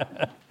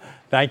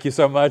 Thank you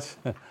so much,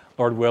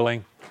 Lord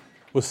willing.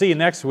 We'll see you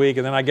next week,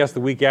 and then I guess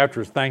the week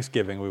after is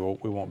Thanksgiving. We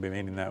won't be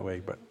meeting that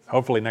week, but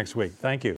hopefully next week. Thank you.